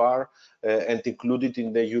so far and included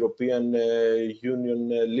in the European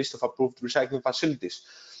Union list of approved recycling facilities.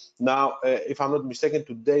 Now, if I'm not mistaken,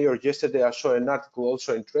 today or yesterday, I saw an article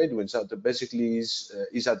also in TradeWinds that basically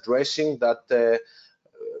is addressing that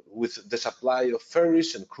with the supply of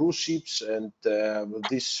ferries and cruise ships and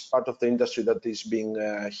this part of the industry that is being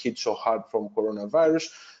hit so hard from coronavirus,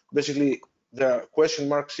 basically there are question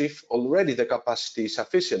marks if already the capacity is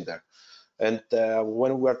sufficient there. And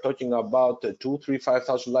when we are talking about 2,000, 3,000,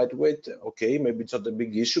 5,000 lightweight, okay, maybe it's not a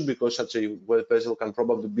big issue because such a vessel can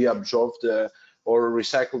probably be absorbed or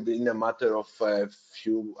recycled in a matter of a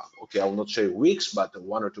few, okay, I will not say weeks, but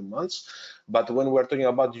 1 or 2 months. But when we're talking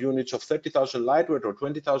about units of 30,000 lightweight or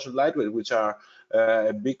 20,000 lightweight, which are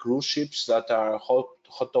big cruise ships that are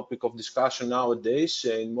hot topic of discussion nowadays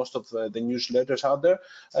in most of the newsletters out there,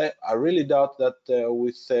 I really doubt that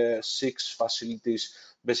with 6 facilities,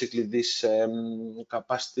 basically this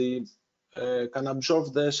capacity can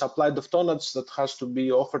absorb the supply of tonnage that has to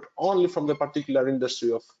be offered only from the particular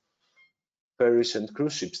industry of ferries and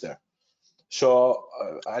cruise ships there. So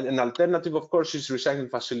an alternative, of course, is recycling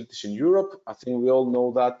facilities in Europe. I think we all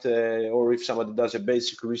know that, or if somebody does a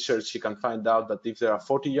basic research, he can find out that if there are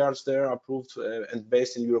 40 yards there approved and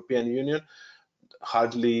based in European Union,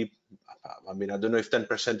 hardly, I mean, I don't know if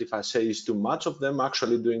 10%, if I say, is too much of them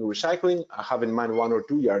actually doing recycling. I have in mind 1 or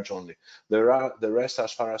 2 yards only. The rest,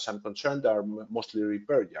 as far as I'm concerned, are mostly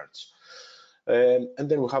repair yards. And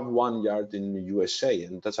then we have 1 yard in the USA,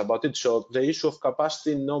 and that's about it. So the issue of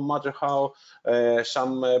capacity, no matter how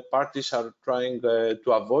some parties are trying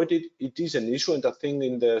to avoid it, it is an issue. And I think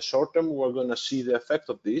in the short term, we're going to see the effect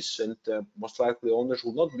of this, and most likely owners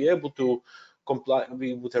will not be able to comply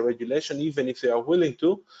with the regulation, even if they are willing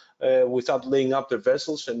to, without laying up their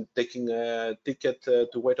vessels and taking a ticket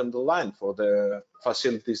to wait on the line for the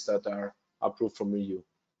facilities that are approved from EU.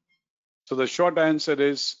 So the short answer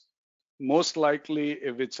is, most likely,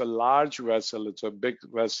 if it's a large vessel, it's a big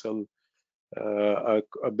vessel, a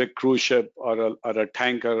big cruise ship or a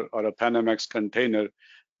tanker or a Panamax container,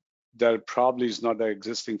 there probably is not an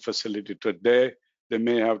existing facility today. They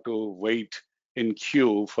may have to wait in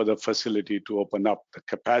queue for the facility to open up. The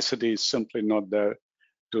capacity is simply not there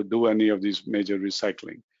to do any of these major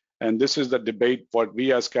recycling. And this is the debate, what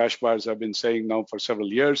we as cash buyers have been saying now for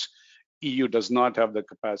several years. EU does not have the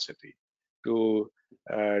capacity to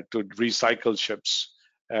recycle ships,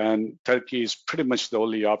 and Turkey is pretty much the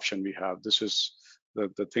only option we have. This is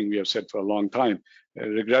the thing we have said for a long time.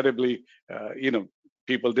 Regrettably,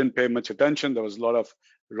 people didn't pay much attention. There was a lot of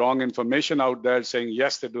wrong information out there saying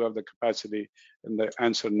yes, they do have the capacity, and the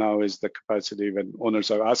answer now is the capacity. When owners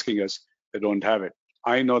are asking us, they don't have it.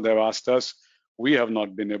 I know they've asked us. We have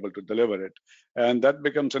not been able to deliver it, and that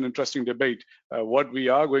becomes an interesting debate. What we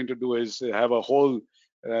are going to do is have a whole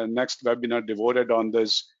next webinar devoted on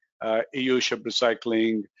this EU ship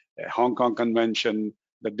recycling, Hong Kong Convention,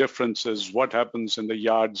 the differences, what happens in the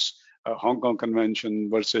yards, Hong Kong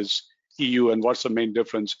Convention versus EU, and what's the main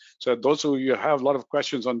difference. So those of you have a lot of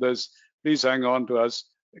questions on this, please hang on to us.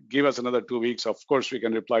 Give us another 2 weeks. Of course, we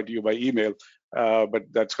can reply to you by email, but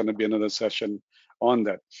that's going to be another session on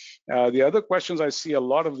that. The other questions, I see a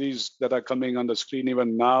lot of these that are coming on the screen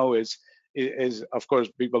even now is of course,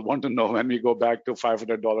 people want to know when we go back to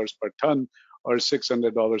 $500 per ton or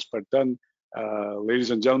 $600 per ton.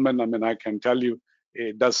 Ladies and gentlemen, I mean, I can tell you,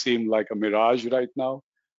 it does seem like a mirage right now.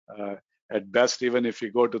 At best, even if you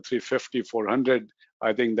go to 350, 400,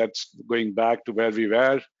 I think that's going back to where we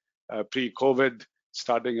were pre-COVID,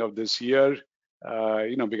 starting of this year,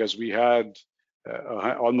 because we had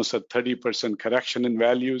almost a 30% correction in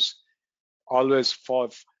values. Always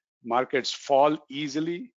markets fall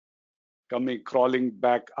easily. Crawling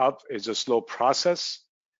back up is a slow process.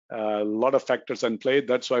 A lot of factors in play.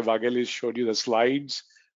 That's why Vagelis showed you the slides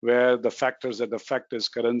where the factors that affect is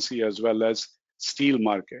currency as well as steel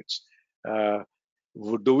markets.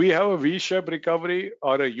 Do we have a V-shaped recovery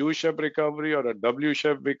or a U-shaped recovery or a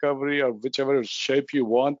W-shaped recovery or whichever shape you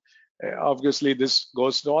want? Obviously, this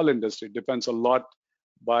goes to all industry. It depends a lot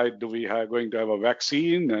by do we going to have a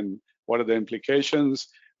vaccine and what are the implications?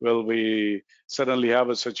 Will we suddenly have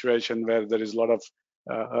a situation where there is a lot of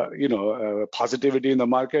positivity in the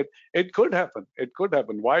market? It could happen. It could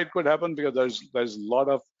happen. Why it could happen? Because there's a lot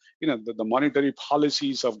of the monetary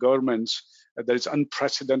policies of governments. There is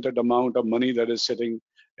unprecedented amount of money that is sitting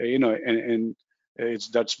in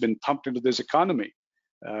that's been pumped into this economy,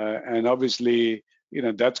 and obviously,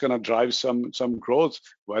 that's going to drive some growth,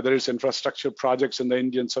 whether it's infrastructure projects in the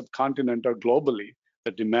Indian subcontinent or globally.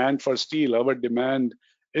 The demand for steel, our demand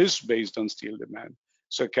is based on steel demand.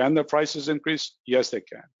 So can the prices increase? Yes, they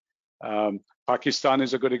can. Pakistan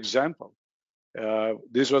is a good example.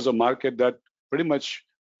 This was a market that pretty much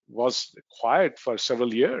was quiet for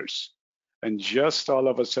several years, and just all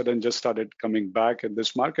of a sudden just started coming back in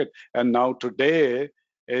this market. And now today,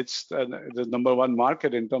 it's the #1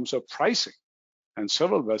 market in terms of pricing, and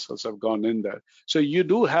several vessels have gone in there. So you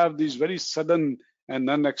do have these very sudden and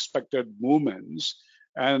unexpected movements.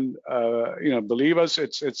 And believe us,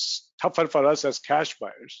 it's tougher for us as cash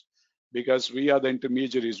buyers because we are the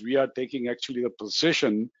intermediaries. We are taking actually the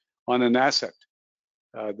position on an asset.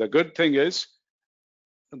 The good thing is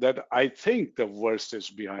that I think the worst is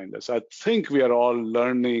behind us. I think we are all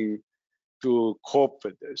learning to cope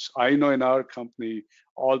with this. I know in our company,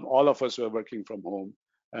 all of us were working from home,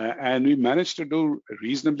 and we managed to do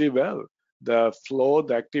reasonably well. The flow,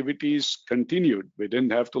 the activities continued. We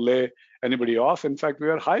didn't have to lay anybody off. In fact, we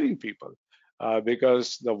were hiring people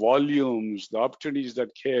because the volumes, the opportunities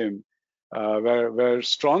that came were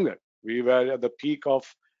stronger. We were at the peak of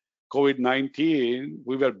COVID-19.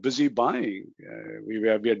 We were busy buying. We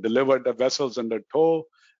had delivered the vessels under tow,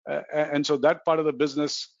 and so that part of the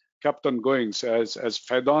business kept on going. So as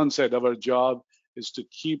Fedon said, our job is to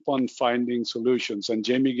keep on finding solutions. And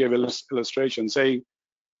Jamie gave illustration saying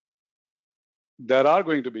there are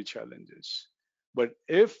going to be challenges, but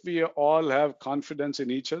if we all have confidence in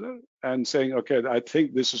each other and saying, okay, I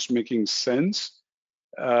think this is making sense,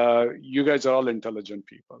 you guys are all intelligent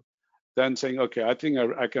people, then saying, okay, I think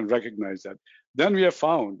I can recognize that. Then we have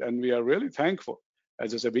found, and we are really thankful.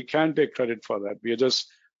 As I said, we can't take credit for that. We are just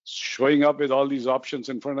showing up with all these options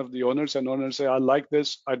in front of the owners, and owners say, I like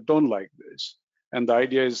this, I don't like this. And the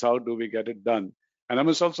idea is, how do we get it done? And I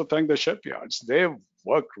must also thank the shipyards. They've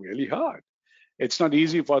worked really hard. It's not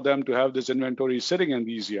easy for them to have this inventory sitting in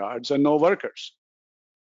these yards and no workers.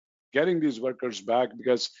 Getting these workers back,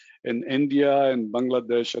 because in India and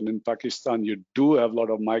Bangladesh and in Pakistan, you do have a lot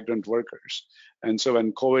of migrant workers. And so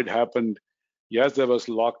when COVID happened, yes, there was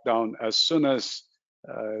lockdown. As soon as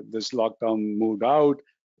this lockdown moved out,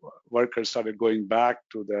 workers started going back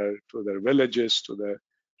to their villages, to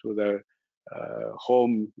their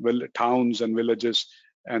home towns and villages,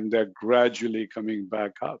 and they're gradually coming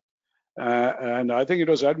back up. And I think it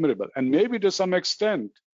was admirable. And maybe to some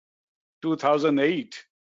extent, 2008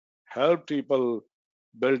 helped people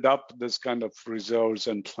build up this kind of reserves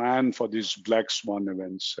and plan for these black swan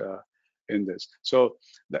events in this. So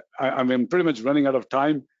I'm pretty much running out of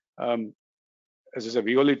time. As I said,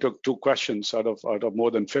 we only took 2 questions out of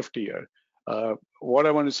more than 50 here. What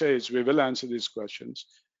I want to say is we will answer these questions.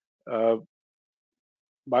 But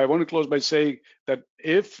I want to close by saying that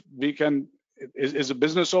if we can, is the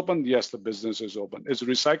business open? Yes, the business is open. Is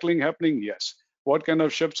recycling happening? Yes. What kind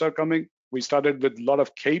of ships are coming? We started with a lot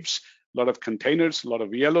of capes, a lot of containers, a lot of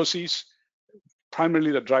VLOCs,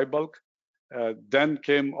 primarily the dry bulk. Then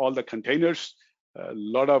came all the containers, a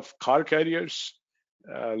lot of car carriers,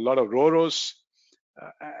 a lot of RoRos.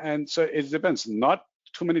 And so it depends. Not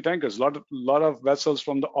too many tankers, a lot of vessels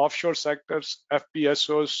from the offshore sectors,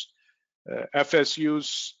 FPSOs,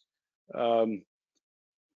 FSUs.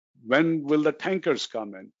 When will the tankers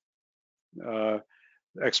come in?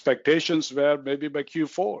 Expectations were maybe by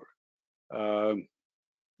Q4.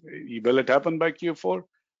 Will it happen by Q4?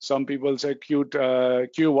 Some people say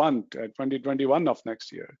Q1 2021 of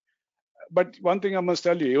next year. But one thing I must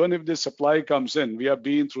tell you, even if this supply comes in, we have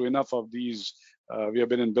been through enough of these. We have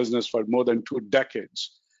been in business for more than 2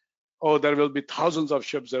 decades. Oh, there will be thousands of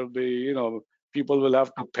ships. There will be, people will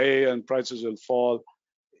have to pay and prices will fall.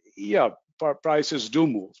 Yeah, prices do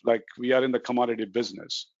move. Like we are in the commodity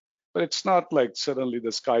business, but it's not like suddenly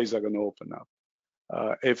the skies are going to open up.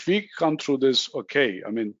 If we come through this, okay.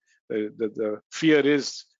 I mean, the fear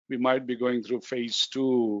is we might be going through phase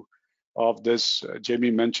 2 of this.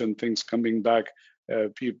 Jamie mentioned things coming back.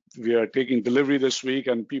 We are taking delivery this week,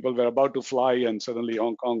 and people were about to fly, and suddenly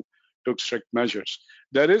Hong Kong took strict measures.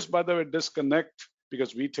 There is, by the way, disconnect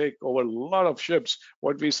because we take over a lot of ships.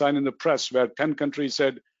 What we sign in the press, where 10 countries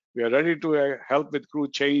said we are ready to help with crew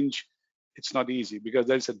change, it's not easy because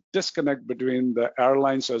there's a disconnect between the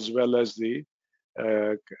airlines as well as the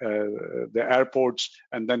airports,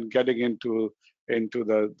 and then getting into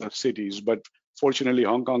the cities. But fortunately,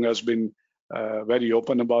 Hong Kong has been very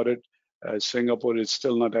open about it. Singapore is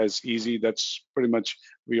still not as easy. That's pretty much,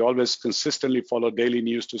 we always consistently follow daily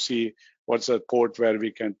news to see what's a port where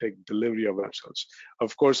we can take delivery of vessels.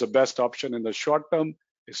 Of course, the best option in the short term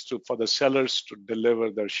is for the sellers to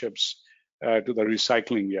deliver their ships to the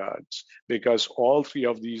recycling yards, because all three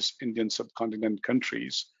of these Indian subcontinent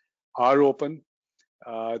countries are open.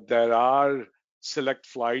 There are select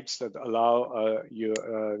flights that allow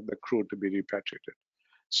the crew to be repatriated.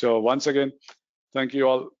 So once again, thank you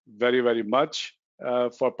all very, very much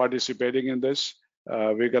for participating in this.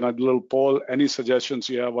 We're gonna do a little poll. Any suggestions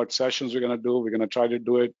you have, what sessions we're gonna do, we're gonna try to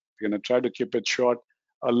do it. We're gonna try to keep it short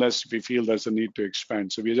unless we feel there's a need to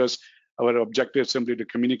expand. So our objective is simply to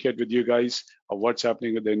communicate with you guys of what's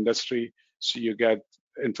happening with the industry, so you get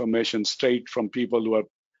information straight from people who are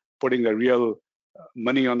putting the real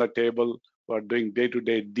money on the table, who are doing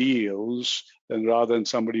day-to-day deals, and rather than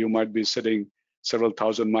somebody who might be sitting several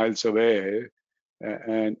thousand miles away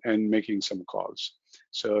and making some calls.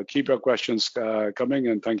 So keep your questions coming,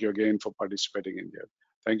 and thank you again for participating in here.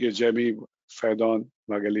 Thank you, Jamie, Fedon,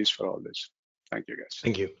 Magalis, for all this. Thank you, guys.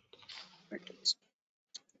 Thank you. Thank you.